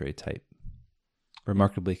Beltre type.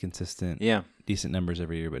 Remarkably consistent. Yeah. Decent numbers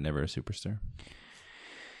every year, but never a superstar.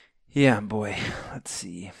 Yeah, boy. Let's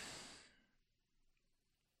see.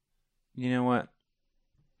 You know what?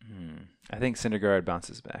 I think Syndergaard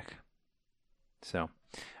bounces back. So,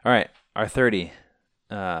 all right. Our 30.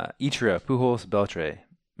 Ichiro, Pujols, Beltre,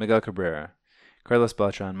 Miguel Cabrera, Carlos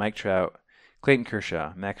Beltran, Mike Trout, Clayton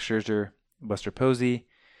Kershaw, Max Scherzer, Buster Posey,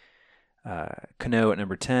 Cano at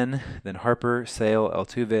number 10, then Harper, Sale,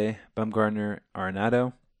 Altuve, Bumgarner,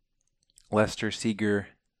 Arenado, Lester, Seager,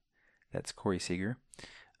 that's Corey Seager,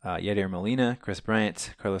 Yadier Molina, Chris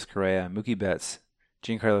Bryant, Carlos Correa, Mookie Betts,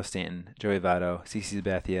 Giancarlo Stanton, Joey Votto, CC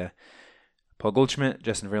Sabathia, Paul Goldschmidt,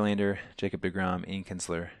 Justin Verlander, Jacob deGrom, Ian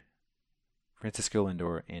Kinsler, Francisco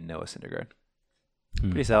Lindor, and Noah Syndergaard.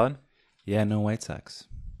 Pretty solid. Yeah, no White Sox.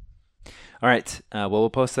 All right.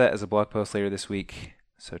 We'll post that as a blog post later this week,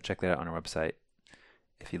 so check that out on our website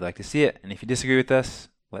if you'd like to see it. And if you disagree with us,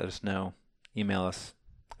 let us know. Email us,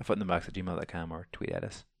 afootinabox@gmail.com, or tweet at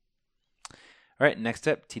us. All right, next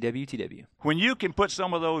up, TWTW. When you can put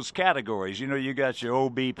some of those categories, you got your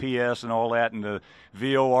OBPS and all that and the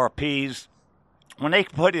VORPs, when they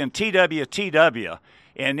put in TWTW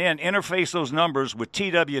and then interface those numbers with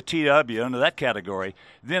TWTW under that category,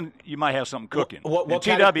 then you might have something cooking. What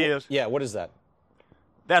TW is? Yeah, what is that?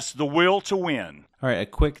 That's the will to win. All right, a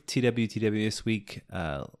quick TWTW this week.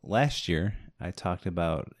 Last year, I talked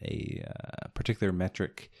about a particular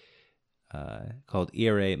metric called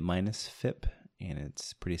ERA minus FIP, and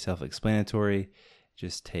it's pretty self-explanatory. It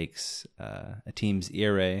just takes a team's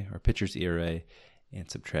ERA or pitcher's ERA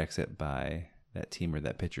and subtracts it by that team or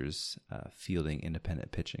that pitcher's fielding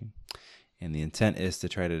independent pitching. And the intent is to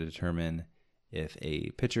try to determine if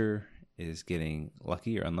a pitcher is getting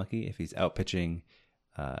lucky or unlucky, if he's out-pitching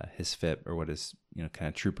his FIP or what his kind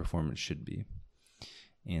of true performance should be.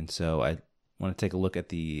 And so I want to take a look at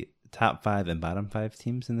the top 5 and bottom 5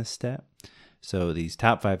 teams in this stat. So these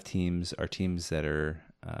top 5 teams are teams that are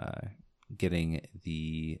getting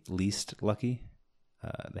the least lucky.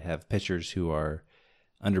 They have pitchers who are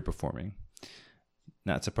underperforming.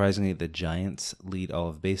 Not surprisingly, the Giants lead all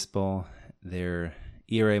of baseball. Their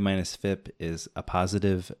ERA minus FIP is a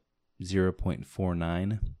positive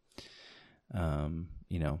 0.49.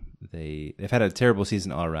 they've had a terrible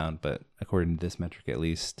season all around, but according to this metric at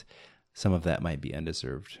least, some of that might be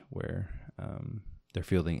undeserved, where their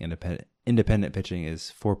fielding independent pitching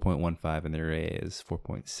is 4.15 and their ERA is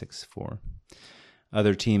 4.64.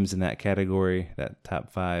 Other teams in that category, that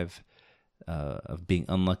top 5 of being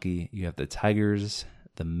unlucky, you have the Tigers,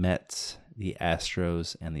 the Mets, the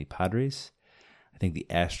Astros, and the Padres. I think the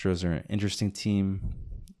Astros are an interesting team,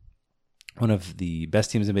 one of the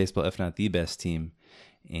best teams in baseball, if not the best team.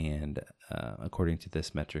 And according to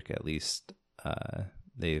this metric, at least,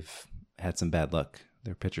 they've had some bad luck.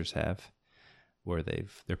 Their pitchers have, where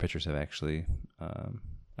their pitchers have actually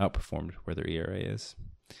outperformed where their ERA is.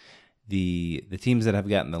 The teams that have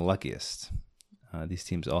gotten the luckiest, these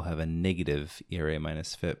teams all have a negative ERA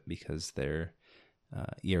minus FIP because their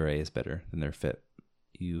ERA is better than their FIP.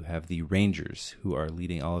 You have the Rangers, who are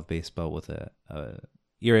leading all of baseball with a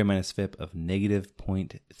ERA minus FIP of negative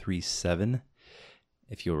 0.37.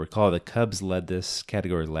 If you'll recall, the Cubs led this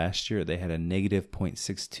category last year. They had a negative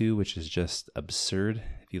 0.62, which is just absurd.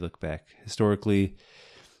 If you look back historically,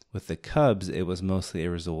 with the Cubs, it was mostly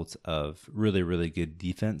a result of really, really good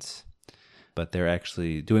defense. But they're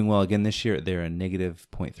actually doing well again this year. They're a negative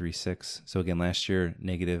 0.36. So again, last year,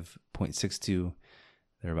 negative 0.62.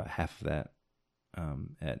 They're about half of that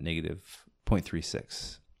at negative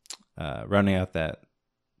 0.36. Rounding out that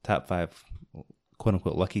top 5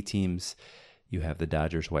 quote-unquote lucky teams, you have the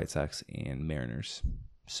Dodgers, White Sox, and Mariners.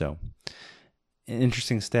 So an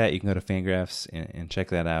interesting stat. You can go to Fangraphs and check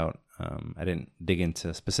that out. I didn't dig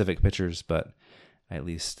into specific pitchers, but I at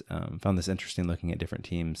least found this interesting looking at different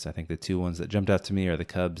teams. I think the 2 ones that jumped out to me are the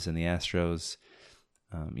Cubs and the Astros.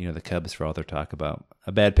 The Cubs, for all their talk about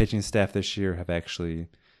a bad pitching staff this year, have actually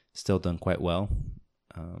still done quite well,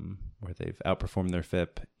 where they've outperformed their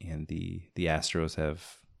FIP, and the Astros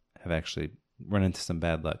have actually run into some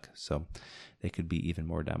bad luck, so they could be even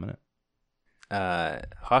more dominant.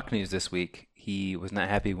 Hawk news this week. He was not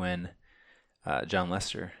happy when John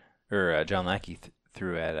Lackey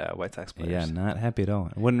threw at White Sox players. Yeah, not happy at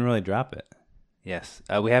all. I wouldn't really drop it. Yes.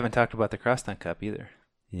 We haven't talked about the Crosstown Cup either.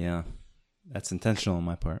 Yeah, that's intentional on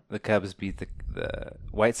my part. The Cubs beat the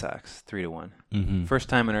White Sox 3-1. Mm-hmm. First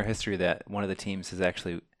time in our history that one of the teams has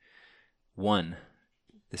actually won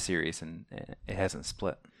the series, and it hasn't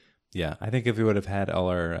split. Yeah, I think if we would have had all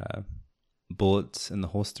our bullets in the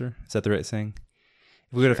holster, is that the right saying?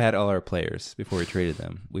 If we would have had all our players before we traded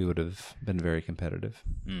them, we would have been very competitive.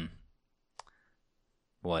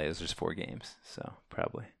 Well, it was just 4 games, so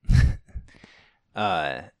probably.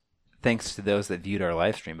 Thanks to those that viewed our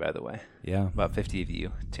live stream, by the way. Yeah. About 50 of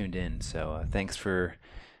you tuned in, so thanks for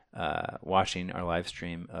watching our live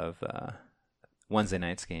stream of Wednesday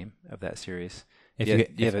night's game of that series. Do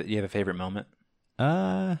you have a favorite moment?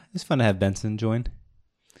 It's fun to have Benson join.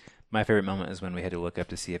 My favorite moment is when we had to look up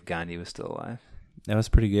to see if Gandhi was still alive. That was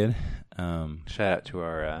pretty good. Shout out to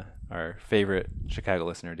our favorite Chicago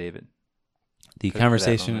listener, David. The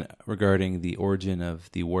conversation regarding the origin of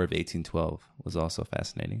the War of 1812 was also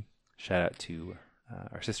fascinating. Shout out to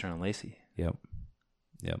our sister-in-law, Lacey. Yep.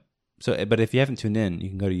 So, but if you haven't tuned in, you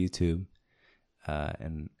can go to YouTube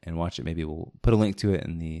and watch it. Maybe we'll put a link to it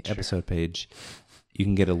in the episode page. You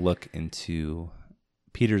can get a look into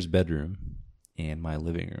Peter's bedroom and my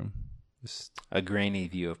living room. Just a grainy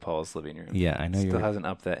view of Paul's living room. Yeah, I know Still hasn't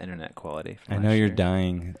upped that internet quality. I know you're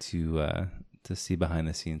dying to see behind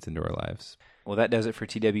the scenes into our lives. Well, that does it for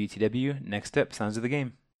TWTW. Next up, Sounds of the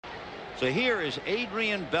Game. So here is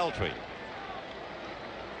Adrian Beltre.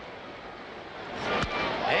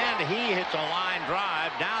 And he hits a line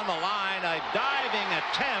drive down the line, a diving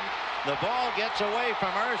attempt. The ball gets away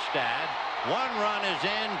from Erstad. 1 run is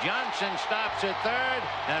in. Johnson stops at third.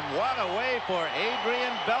 And what a way for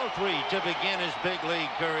Adrian Beltre to begin his big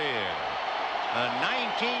league career. A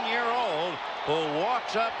 19-year-old who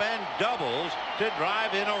walks up and doubles to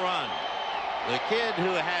drive in a run. The kid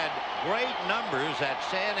who had great numbers at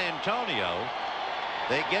San Antonio,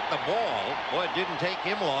 they get the ball. Boy, it didn't take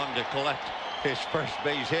him long to collect his first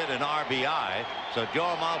base hit, an RBI. So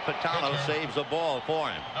Joe Malpatano saves the ball for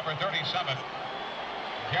him. Number 37,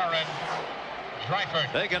 Jared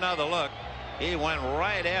Dreifert. Take another look. He went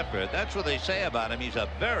right after it. That's what they say about him. He's a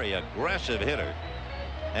very aggressive hitter.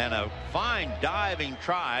 And a fine diving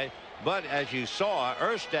try. But as you saw,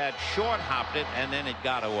 Erstad short-hopped it, and then it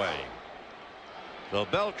got away. So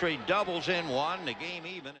Beltre doubles in 1, the game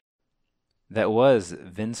even. That was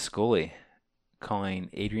Vin Scully calling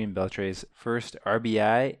Adrian Beltre's first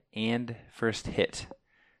RBI and first hit.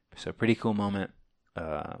 So pretty cool moment.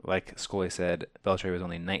 Like Scully said, Beltre was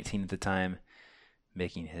only 19 at the time,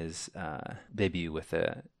 making his debut with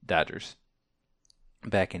the Dodgers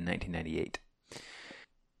back in 1998.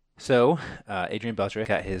 So, Adrian Beltre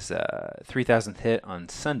got his 3,000th hit on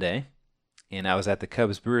Sunday, and I was at the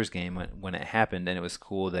Cubs-Brewers game when it happened, and it was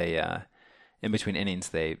cool. They, in between innings,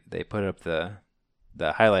 they put up the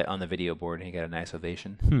highlight on the video board, and he got a nice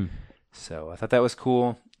ovation. So I thought that was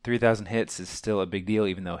cool. 3,000 hits is still a big deal,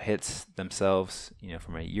 even though hits themselves,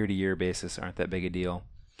 from a year-to-year basis, aren't that big a deal.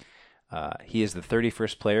 He is the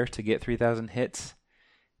 31st player to get 3,000 hits.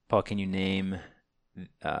 Paul, can you name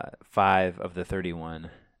 5 of the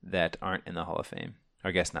 31 that aren't in the Hall of Fame? Or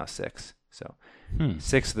I guess now 6. So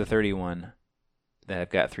 6 of the 31 that have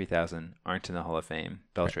got 3,000 aren't in the Hall of Fame.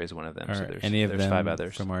 Beltre is one of them. Are so there's any of them 5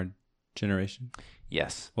 others from our generation?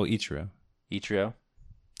 Yes. Well, Ichiro.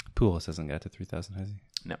 Pujols hasn't got to 3,000, has he?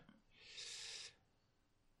 No.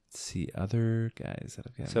 Let's see, other guys that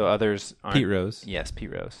have got. So others aren't. Pete Rose. Yes,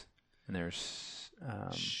 Pete Rose. And there's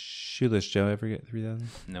Shoeless Joe ever get 3,000?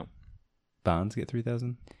 No. Bonds get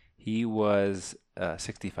 3,000? He was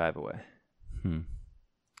 65 away.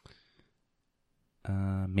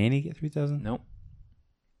 Manny get 3,000? Nope.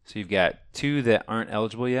 So you've got 2 that aren't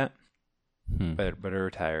eligible yet, but are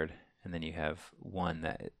retired, and then you have 1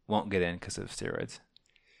 that won't get in because of steroids.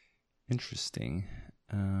 Interesting.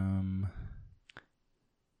 And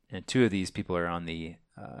 2 of these people are on the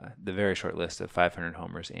very short list of 500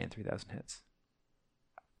 homers and 3,000 hits.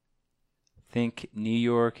 Think New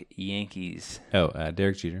York Yankees. Oh,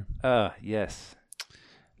 Derek Jeter. Yes.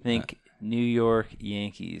 Think New York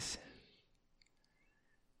Yankees.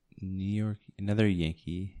 New York, another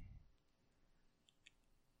Yankee.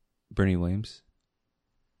 Bernie Williams.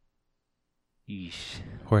 Yeesh.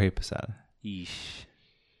 Jorge Posada. Yeesh.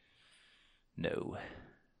 No.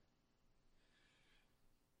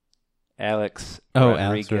 Alex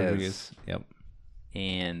Rodriguez. Yep.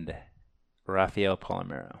 And Rafael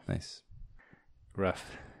Palmeiro. Nice.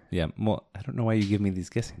 Rough. Yeah. Well, I don't know why you give me these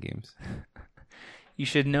guessing games. You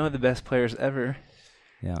should know the best players ever.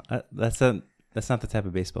 Yeah. That's not the type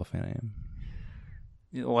of baseball fan I am.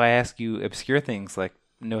 Well, I ask you obscure things like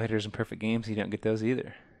no-hitters and perfect games. You don't get those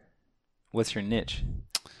either. What's your niche?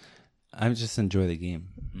 I just enjoy the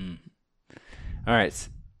game. All right.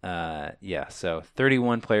 So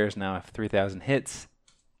 31 players now have 3,000 hits.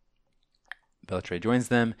 Beltre joins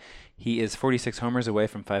them. He is 46 homers away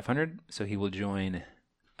from 500, so he will join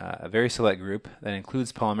a very select group that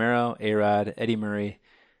includes Palmeiro, A-Rod, Eddie Murray,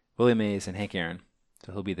 Willie Mays, and Hank Aaron.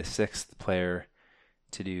 So he'll be the 6th player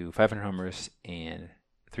to do 500 homers and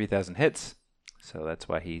 3,000 hits. So that's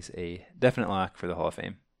why he's a definite lock for the Hall of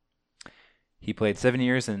Fame. He played 7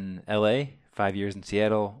 years in L.A., 5 years in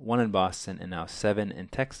Seattle, 1 in Boston, and now 7 in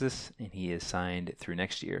Texas. And he is signed through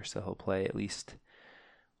next year, so he'll play at least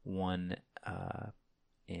 1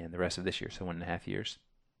 and the rest of this year, so 1.5 years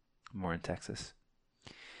more in Texas.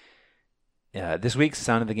 This week's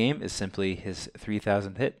Sound of the Game is simply his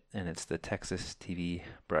 3,000th hit, and it's the Texas TV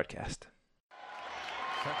broadcast.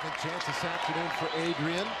 Second chance this afternoon for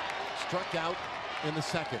Adrian. Struck out in the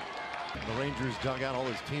second. The Rangers dug out all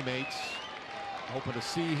his teammates, hoping to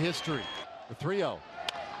see history. The 3-0.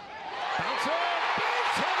 Bouncer,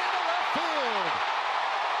 base hit into left field.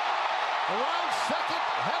 Around second,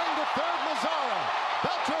 heading to third, Mazzara.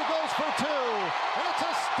 Beltre goes for 2, and it's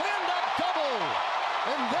a stand-up double.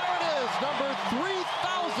 And there it is, number 3,000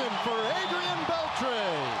 for Adrian Beltre.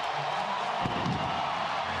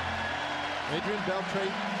 Adrian Beltre,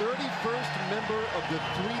 31st member of the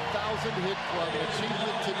 3,000 hit club. An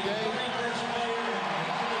achievement today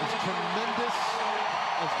is tremendous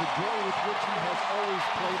as the joy with which he has always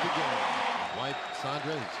played the game. Wife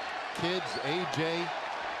Sandra, his kids, AJ,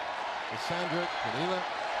 Sandra, Danila,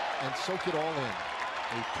 and soak it all in.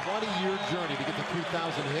 A 20-year journey to get to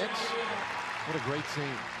 3,000 hits. What a great scene.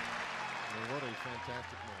 And what a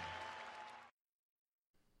fantastic moment.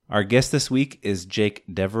 Our guest this week is Jake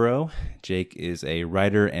Devereaux. Jake is a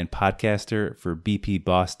writer and podcaster for BP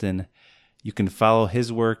Boston. You can follow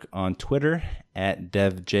his work on Twitter at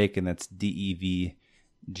DevJake, and that's DEVJAKE.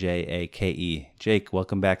 Jake,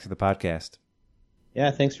 welcome back to the podcast.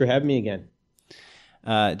 Yeah, thanks for having me again.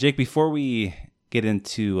 Jake, before we get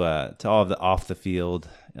into to all of the off-the-field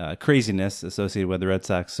craziness associated with the Red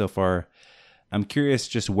Sox so far, I'm curious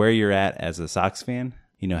just where you're at as a Sox fan.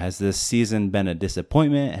 You know, has this season been a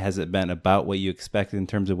disappointment? Has it been about what you expected in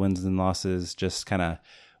terms of wins and losses? Just kind of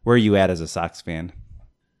where are you at as a Sox fan?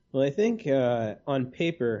 Well, I think on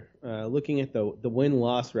paper, looking at the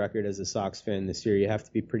win-loss record as a Sox fan this year, you have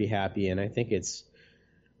to be pretty happy, and I think it's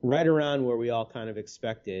right around where we all kind of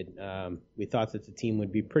expected. We thought that the team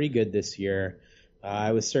would be pretty good this year.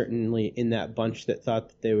 I was certainly in that bunch that thought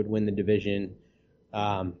that they would win the division.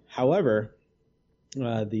 However,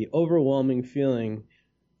 the overwhelming feeling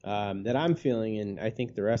that I'm feeling, and I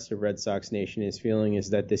think the rest of Red Sox Nation is feeling, is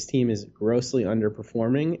that this team is grossly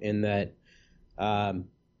underperforming and that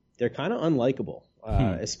they're kind of unlikable,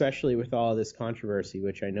 especially with all this controversy,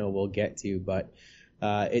 which I know we'll get to. But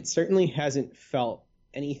it certainly hasn't felt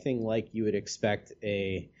anything like you would expect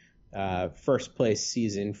a first place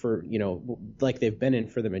season for, like they've been in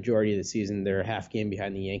for the majority of the season. They're a half game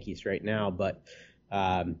behind the Yankees right now, but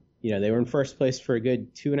they were in first place for a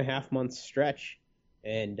good 2.5 month stretch,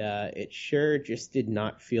 and it sure just did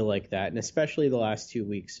not feel like that. And especially the last 2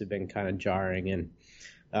 weeks have been kind of jarring.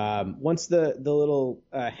 And once the little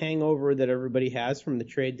hangover that everybody has from the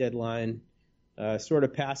trade deadline sort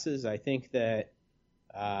of passes, I think that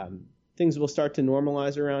things will start to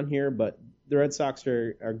normalize around here. But the Red Sox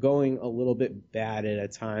are going a little bit bad at a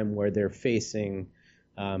time where they're facing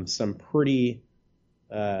some pretty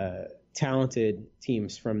talented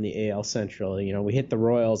teams from the AL Central. We hit the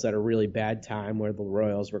Royals at a really bad time where the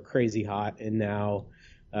Royals were crazy hot, and now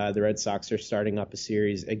the Red Sox are starting up a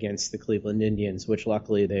series against the Cleveland Indians, which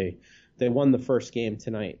luckily they won the first game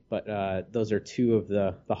tonight. But those are two of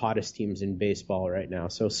the hottest teams in baseball right now,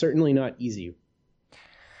 so certainly not easy.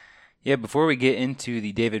 Yeah, before we get into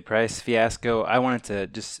the David Price fiasco, I wanted to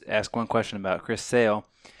just ask one question about Chris Sale.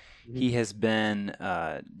 Mm-hmm. He has been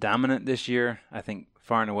dominant this year. I think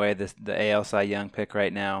far and away the AL Cy Young pick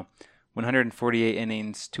right now. 148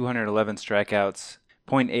 innings, 211 strikeouts,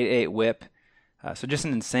 .88 whip. So just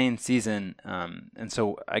an insane season. And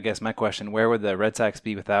so I guess my question, where would the Red Sox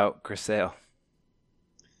be without Chris Sale?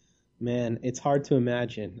 Man, it's hard to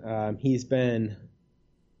imagine. He's been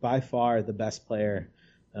by far the best player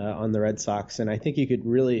on the Red Sox, and I think you could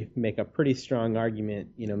really make a pretty strong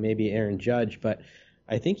argument, maybe Aaron Judge, but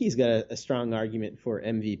I think he's got a strong argument for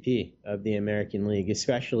MVP of the American League,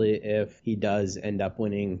 especially if he does end up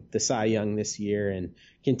winning the Cy Young this year and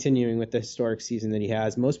continuing with the historic season that he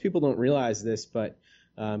has. Most people don't realize this, but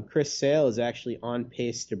Chris Sale is actually on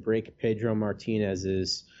pace to break Pedro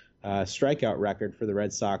Martinez's strikeout record for the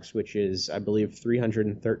Red Sox, which is, I believe,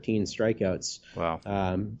 313 strikeouts.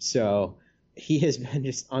 Wow. So he has been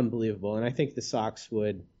just unbelievable, and I think the Sox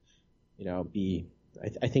would, be.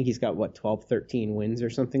 I think he's got 12, 13 wins or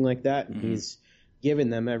something like that, and he's given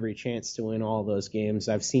them every chance to win all those games.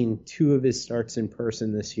 I've seen 2 of his starts in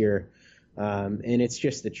person this year, and it's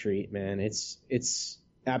just a treat, man. It's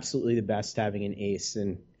absolutely the best having an ace,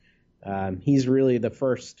 and he's really the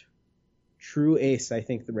first true ace I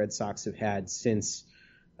think the Red Sox have had since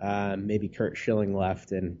maybe Curt Schilling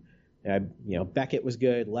left, and Beckett was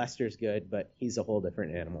good, Lester's good, but he's a whole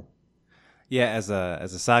different animal. Yeah, as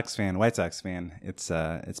a Sox fan, White Sox fan, it's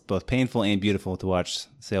both painful and beautiful to watch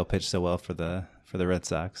Sale pitch so well for the Red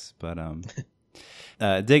Sox. But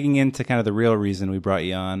digging into kind of the real reason we brought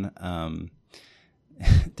you on,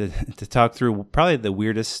 to talk through probably the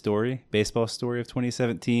weirdest baseball story of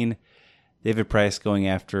 2017, David Price going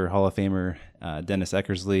after Hall of Famer Dennis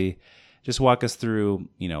Eckersley. Just walk us through,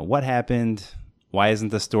 what happened, why isn't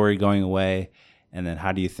the story going away, and then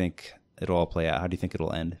how do you think it'll all play out? How do you think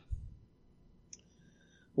it'll end?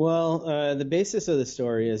 Well, the basis of the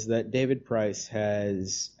story is that David Price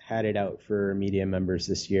has had it out for media members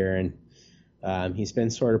this year, and he's been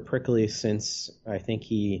sort of prickly since I think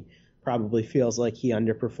he probably feels like he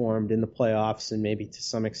underperformed in the playoffs and maybe to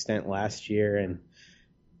some extent last year. And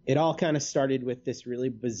it all kind of started with this really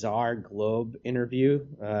bizarre Globe interview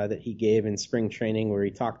that he gave in spring training where he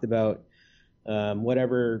talked about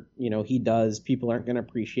whatever he does, people aren't going to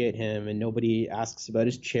appreciate him, and nobody asks about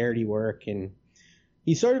his charity work. And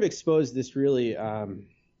he sort of exposed this really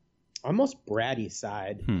almost bratty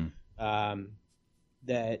side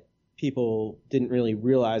that people didn't really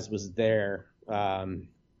realize was there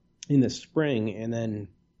in the spring. And then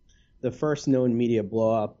the first known media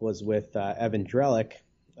blow-up was with Evan Drellich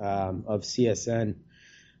of CSN,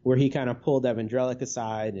 where he kind of pulled Evan Drellich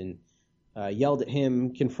aside and yelled at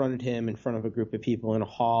him, confronted him in front of a group of people in a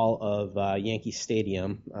hall of Yankee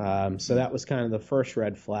Stadium. So that was kind of the first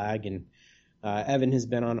red flag. And Evan has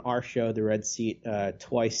been on our show, The Red Seat,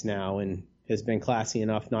 twice now, and has been classy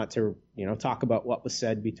enough not to, talk about what was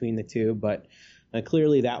said between the two. But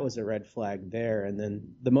clearly that was a red flag there. And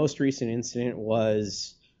then the most recent incident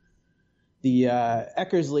was the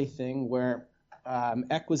Eckersley thing, where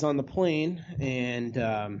Eck was on the plane, and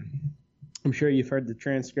I'm sure you've heard the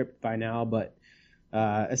transcript by now, but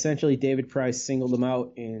essentially David Price singled him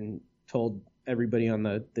out and told everybody on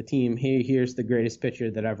the team, hey, here's the greatest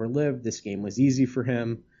pitcher that ever lived. This game was easy for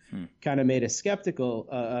him. Kind of made a spectacle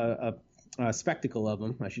of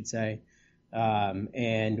him, I should say.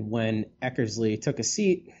 And when Eckersley took a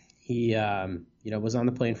seat, he was on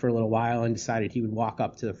the plane for a little while and decided he would walk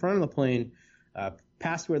up to the front of the plane,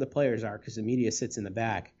 past where the players are because the media sits in the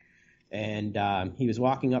back. And he was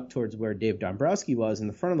walking up towards where Dave Dombrowski was in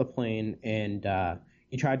the front of the plane, and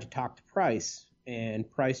he tried to talk to Price, and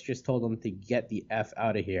Price just told him to get the F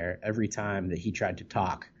out of here every time that he tried to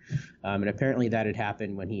talk. And apparently that had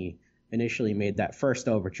happened when he initially made that first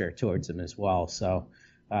overture towards him as well. So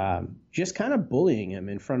just kind of bullying him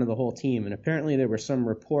in front of the whole team. And apparently there were some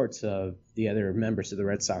reports of the other members of the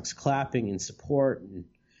Red Sox clapping in support. And,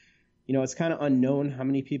 you know, it's kind of unknown how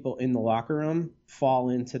many people in the locker room fall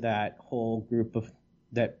into that whole group of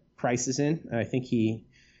that Price is in. I think he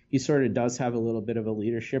sort of does have a little bit of a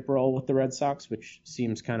leadership role with the Red Sox, which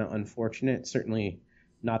seems kind of unfortunate. Certainly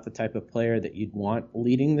not the type of player that you'd want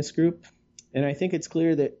leading this group. And I think it's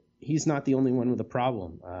clear that he's not the only one with a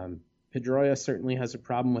problem. Pedroia certainly has a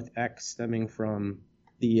problem with X stemming from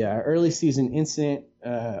the early season incident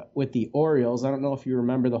with the Orioles. I don't know if you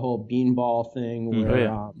remember the whole beanball thing.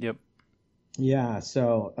 Where, Yep. Yeah,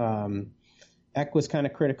 so Eck was kind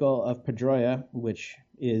of critical of Pedroia, which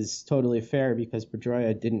is totally fair because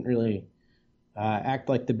Pedroia didn't really act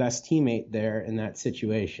like the best teammate there in that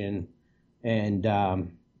situation. And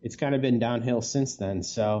it's kind of been downhill since then.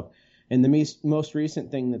 So, and the most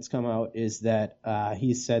recent thing that's come out is that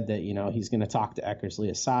he said that, you know, he's going to talk to Eckersley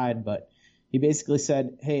aside, but he basically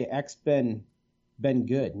said, hey, Eck's been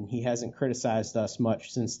good, and he hasn't criticized us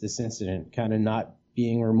much since this incident, kind of not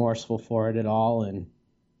being remorseful for it at all, and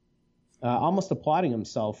almost applauding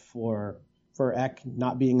himself for Eck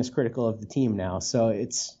not being as critical of the team now. So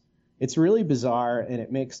it's really bizarre, and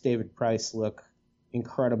it makes David Price look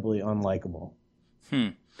incredibly unlikable.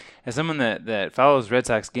 As someone that follows Red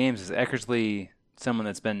Sox games, is Eckersley someone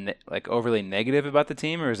that's been like overly negative about the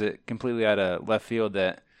team, or is it completely out of left field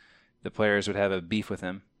that the players would have a beef with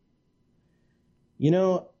him? You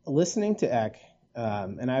know, listening to Eck,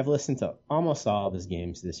 and I've listened to almost all of his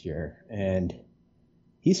games this year, and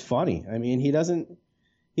he's funny. I mean, he doesn't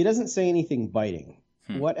say anything biting.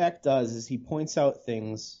 What Eck does is he points out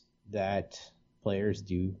things that players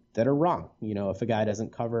do that are wrong. You know, if a guy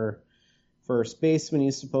doesn't cover first base when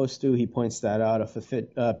he's supposed to, he points that out. If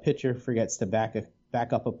a pitcher forgets to back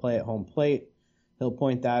up a play at home plate, he'll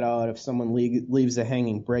point that out. If someone leaves a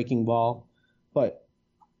hanging breaking ball. But,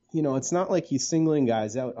 you know, it's not like he's singling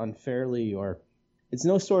guys out unfairly, or it's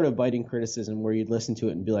no sort of biting criticism where you'd listen to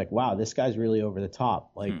it and be like, wow, this guy's really over the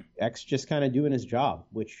top. Like, Eck's just kind of doing his job,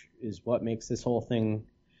 which is what makes this whole thing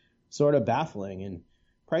sort of baffling. And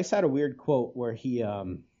Price had a weird quote where he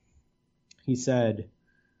said,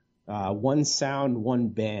 one sound, one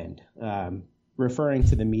band, referring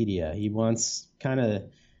to the media. He wants kind of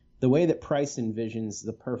the way that Price envisions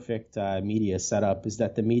the perfect media setup is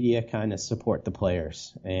that the media kind of support the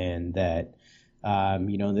players, and that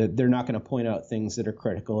you know, they're not going to point out things that are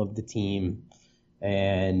critical of the team,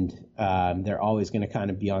 and they're always going to kind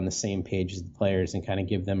of be on the same page as the players and kind of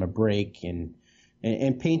give them a break and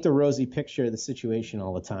paint a rosy picture of the situation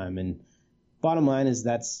all the time. And bottom line is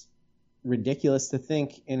that's ridiculous to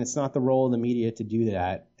think, and it's not the role of the media to do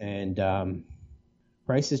that. And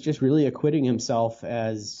Price is just really acquitting himself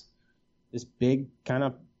as this big kind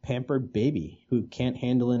of pampered baby who can't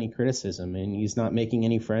handle any criticism, and he's not making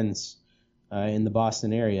any friends in the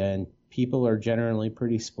Boston area. And people are generally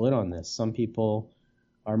pretty split on this. Some people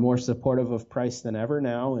are more supportive of Price than ever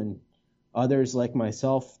now, and others, like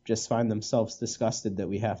myself, just find themselves disgusted that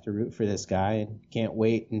we have to root for this guy and can't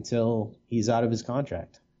wait until he's out of his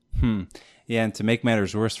contract. Yeah, and to make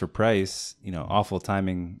matters worse for Price, you know, awful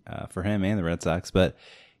timing for him and the Red Sox, but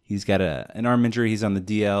he's got an arm injury. He's on the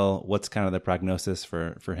DL. What's kind of the prognosis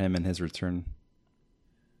for him and his return?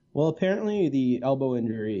 Well, apparently the elbow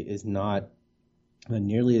injury is not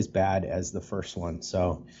nearly as bad as the first one.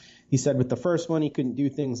 So he said with the first one, he couldn't do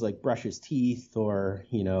things like brush his teeth or,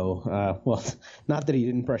 you know, well, not that he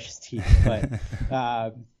didn't brush his teeth,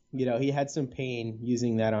 but, you know, he had some pain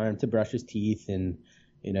using that arm to brush his teeth and,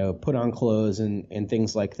 you know, put on clothes and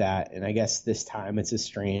things like that. And I guess this time it's a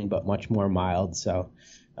strain, but much more mild. So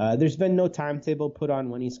there's been no timetable put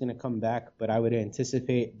on when he's going to come back, but I would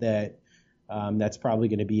anticipate that that's probably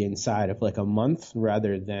going to be inside of like a month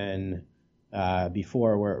rather than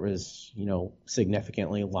before, where it was, you know,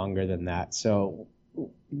 significantly longer than that. So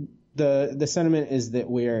the sentiment is that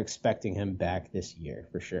we are expecting him back this year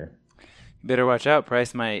for sure. Better watch out.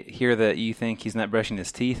 Price might hear that you think he's not brushing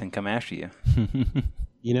his teeth and come after you.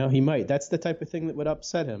 You know, he might. That's the type of thing that would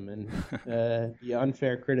upset him, and the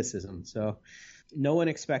unfair criticism. So no one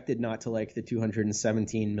expected not to like the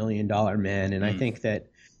 $217 million man, and I think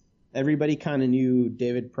that everybody kind of knew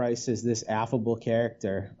David Price as this affable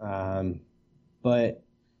character. But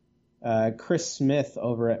Chris Smith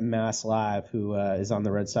over at Mass Live, who is on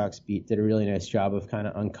the Red Sox beat, did a really nice job of kind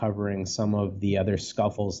of uncovering some of the other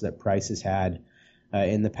scuffles that Price has had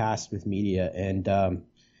in the past with media. And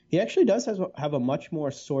he actually does have a much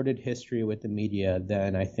more sordid history with the media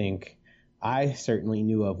than I think I certainly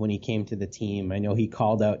knew of when he came to the team. I know he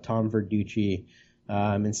called out Tom Verducci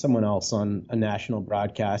and someone else on a national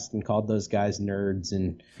broadcast and called those guys nerds.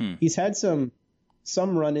 And he's had some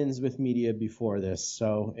run-ins with media before this,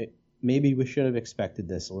 so maybe we should have expected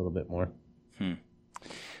this a little bit more.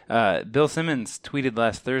 Bill Simmons tweeted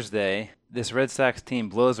last Thursday, "This Red Sox team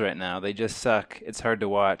blows right now. They just suck. It's hard to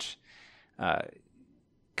watch."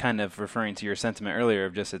 Kind of referring to your sentiment earlier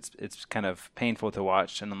of just it's kind of painful to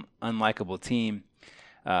watch an unlikable team.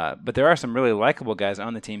 But there are some really likable guys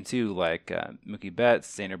on the team too, like Mookie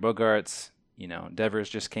Betts, Xander Bogaerts. Devers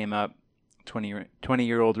just came up,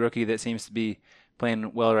 20-year-old rookie that seems to be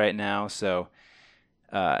playing well right now. So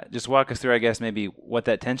just walk us through, I guess, maybe what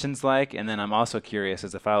that tension's like, and then I'm also curious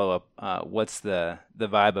as a follow-up, what's the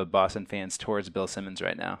vibe of Boston fans towards Bill Simmons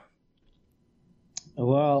right now?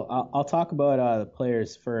 Well, I'll talk about the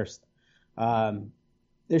players first.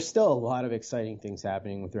 There's still a lot of exciting things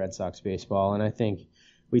happening with Red Sox baseball, and I think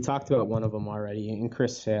we talked about one of them already in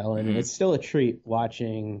Chris Sale, and it's still a treat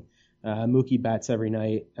watching Mookie Betts every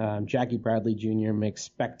night. Jackie Bradley Jr. makes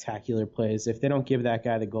spectacular plays. If they don't give that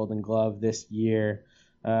guy the Golden Glove this year,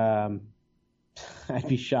 I'd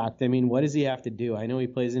be shocked. I mean, what does he have to do? I know he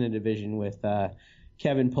plays in a division with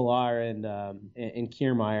Kevin Pillar and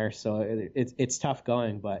Kiermaier, so it's tough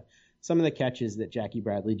going. But some of the catches that Jackie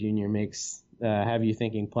Bradley Jr. makes have you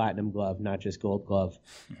thinking platinum glove, not just gold glove.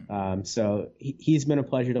 So he's been a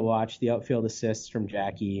pleasure to watch. The outfield assists from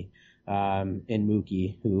Jackie and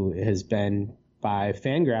Mookie, who has been by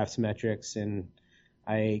Fangraphs metrics, and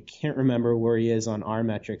I can't remember where he is on our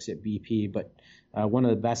metrics at BP, but one of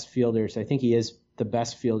the best fielders. I think he is the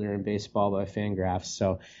best fielder in baseball by Fangraphs.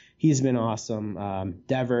 So he's been awesome.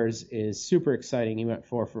 Devers is super exciting. He went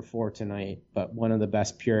 4 for 4 tonight, but one of the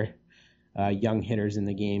best pure young hitters in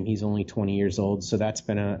the game. He's only 20 years old, so that's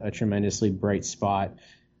been a tremendously bright spot.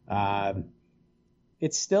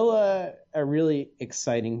 It's still a really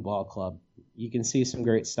exciting ball club. You can see some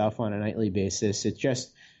great stuff on a nightly basis. It's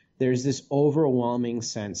just there's this overwhelming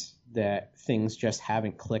sense that things just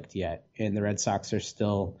haven't clicked yet, and the Red Sox are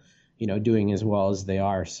still, doing as well as they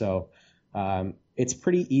are. So it's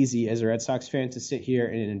pretty easy as a Red Sox fan to sit here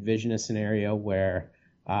and envision a scenario where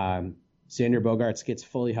Xander Bogaerts gets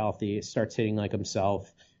fully healthy, starts hitting like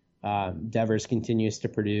himself. Devers continues to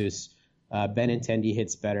produce. Benintendi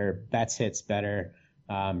hits better. Betts hits better.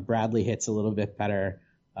 Bradley hits a little bit better.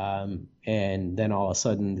 And then all of a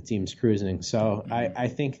sudden the team's cruising. So I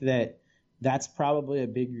think that's probably a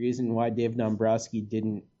big reason why Dave Dombrowski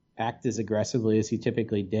didn't act as aggressively as he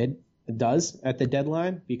typically does at the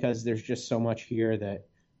deadline, because there's just so much here that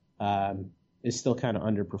is still kind of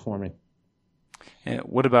underperforming. And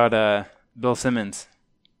what about Bill Simmons?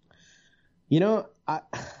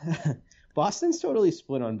 Boston's totally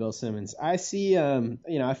split on Bill Simmons. I see,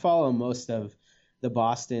 I follow most of the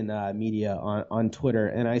Boston media on Twitter,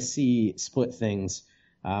 and I see split things.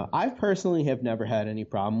 I personally have never had any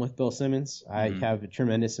problem with Bill Simmons. I have a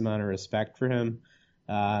tremendous amount of respect for him.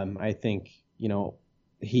 I think,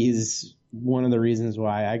 he's one of the reasons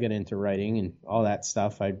why I got into writing and all that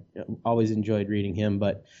stuff. I always enjoyed reading him,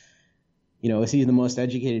 but is he the most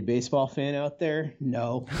educated baseball fan out there?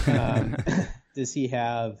 No. Does he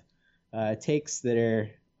have takes that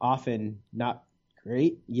are often not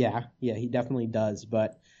great? Yeah, he definitely does.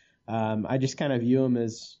 But I just kind of view him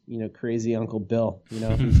as, crazy Uncle Bill.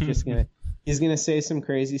 He's gonna say some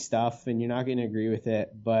crazy stuff, and you're not gonna agree with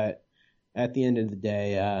it. But at the end of the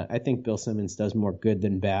day, I think Bill Simmons does more good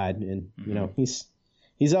than bad, and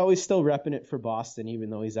he's always still repping it for Boston, even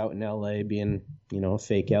though he's out in LA being, a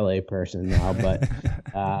fake LA person now. But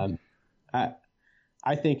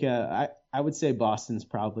I think I would say Boston's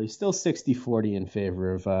probably still 60-40 in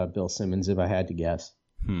favor of Bill Simmons, if I had to guess.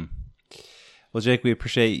 Well, Jake, we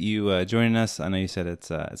appreciate you joining us. I know you said it's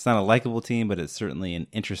not a likable team, but it's certainly an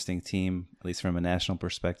interesting team, at least from a national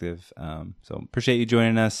perspective. So appreciate you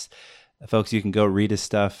joining us. Folks, you can go read his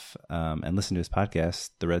stuff and listen to his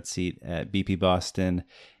podcast, The Red Seat, at BP Boston,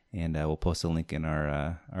 and we'll post a link in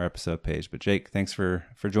our episode page. But Jake, thanks for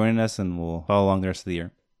joining us, and we'll follow along the rest of the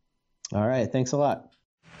year. All right, thanks a lot.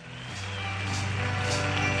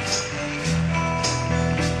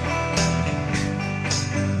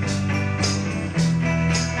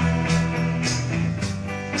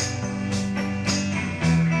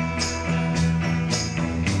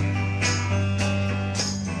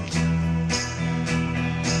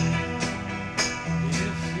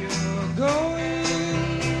 If you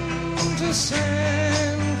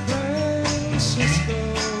San Francisco.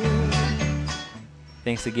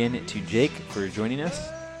 Thanks again to Jake for joining us.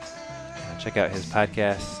 Check out his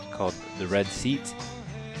podcast called The Red Seat.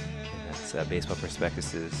 And that's Baseball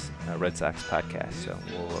Prospectus's Red Sox podcast. So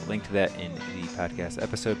we'll link to that in the podcast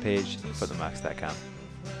episode page, footthebox.com.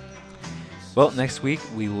 Well, next week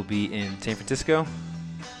we will be in San Francisco.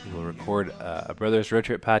 We will record a Brothers Road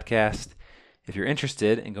Trip podcast. If you're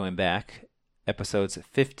interested in going back, episodes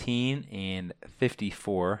 15 and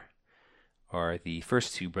 54 are the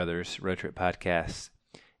first two Brothers Road Trip podcasts.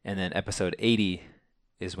 And then episode 80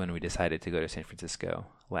 is when we decided to go to San Francisco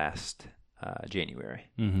last January.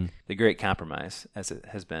 Mm-hmm. The Great Compromise, as it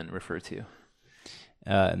has been referred to.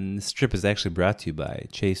 And this trip is actually brought to you by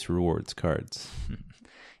Chase Rewards Cards.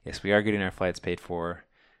 Yes, we are getting our flights paid for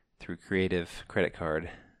through creative credit card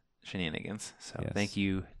shenanigans. So yes. Thank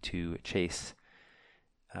you to Chase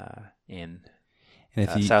and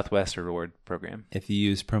if you, Southwest Reward Program. If you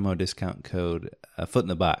use promo discount code Foot in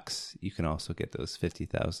the Box, you can also get those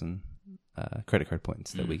 50,000 credit card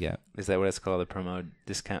points that we get. Is that what it's called, the promo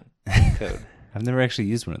discount code? I've never actually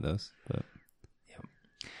used one of those. But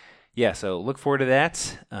yeah, so look forward to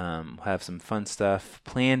that. We'll have some fun stuff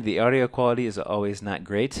planned. The audio quality is always not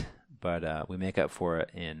great, but we make up for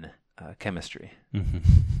it in chemistry. Mm-hmm.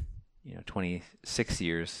 26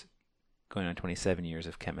 years, going on 27 years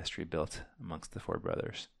of chemistry built amongst the four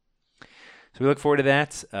brothers. So we look forward to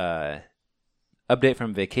that. Update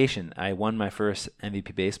from vacation. I won my first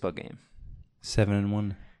MVP baseball game.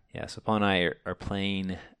 7-1. Yeah, so Paul and I are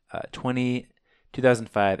playing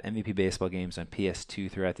 2005 MVP baseball games on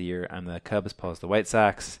PS2 throughout the year. I'm the Cubs, Paul's the White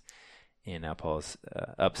Sox, and now Paul's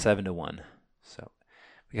up 7-1. So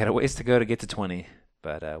we got a ways to go to get to 20,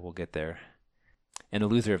 but we'll get there. And the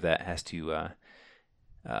loser of that has to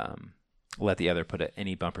let the other put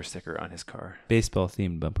any bumper sticker on his car.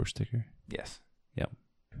 Baseball-themed bumper sticker. Yes. Yep.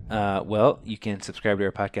 Well, you can subscribe to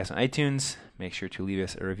our podcast on iTunes. Make sure to leave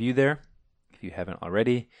us a review there if you haven't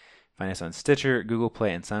already. Find us on Stitcher, Google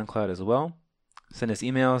Play, and SoundCloud as well. Send us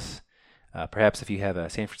emails, perhaps if you have a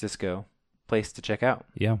San Francisco place to check out.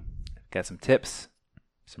 Yeah. Got some tips,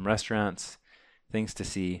 some restaurants, things to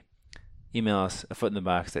see. Email us,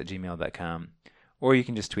 afoothinthebox@gmail.com, or you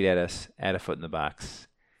can just tweet at us, @afoothinthebox.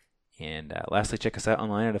 And lastly, check us out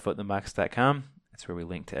online at afoothinthebox.com. That's where we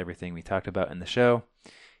link to everything we talked about in the show,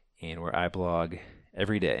 and where I blog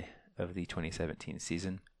every day of the 2017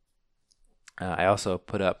 season. I also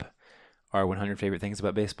put up our 100 favorite things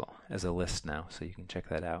about baseball as a list now, so you can check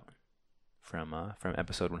that out from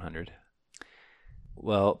episode 100.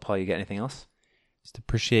 Well, Paul, you got anything else? Just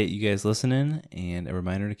appreciate you guys listening, and a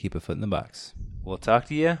reminder to keep a foot in the box. We'll talk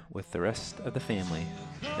to you with the rest of the family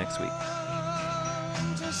next week.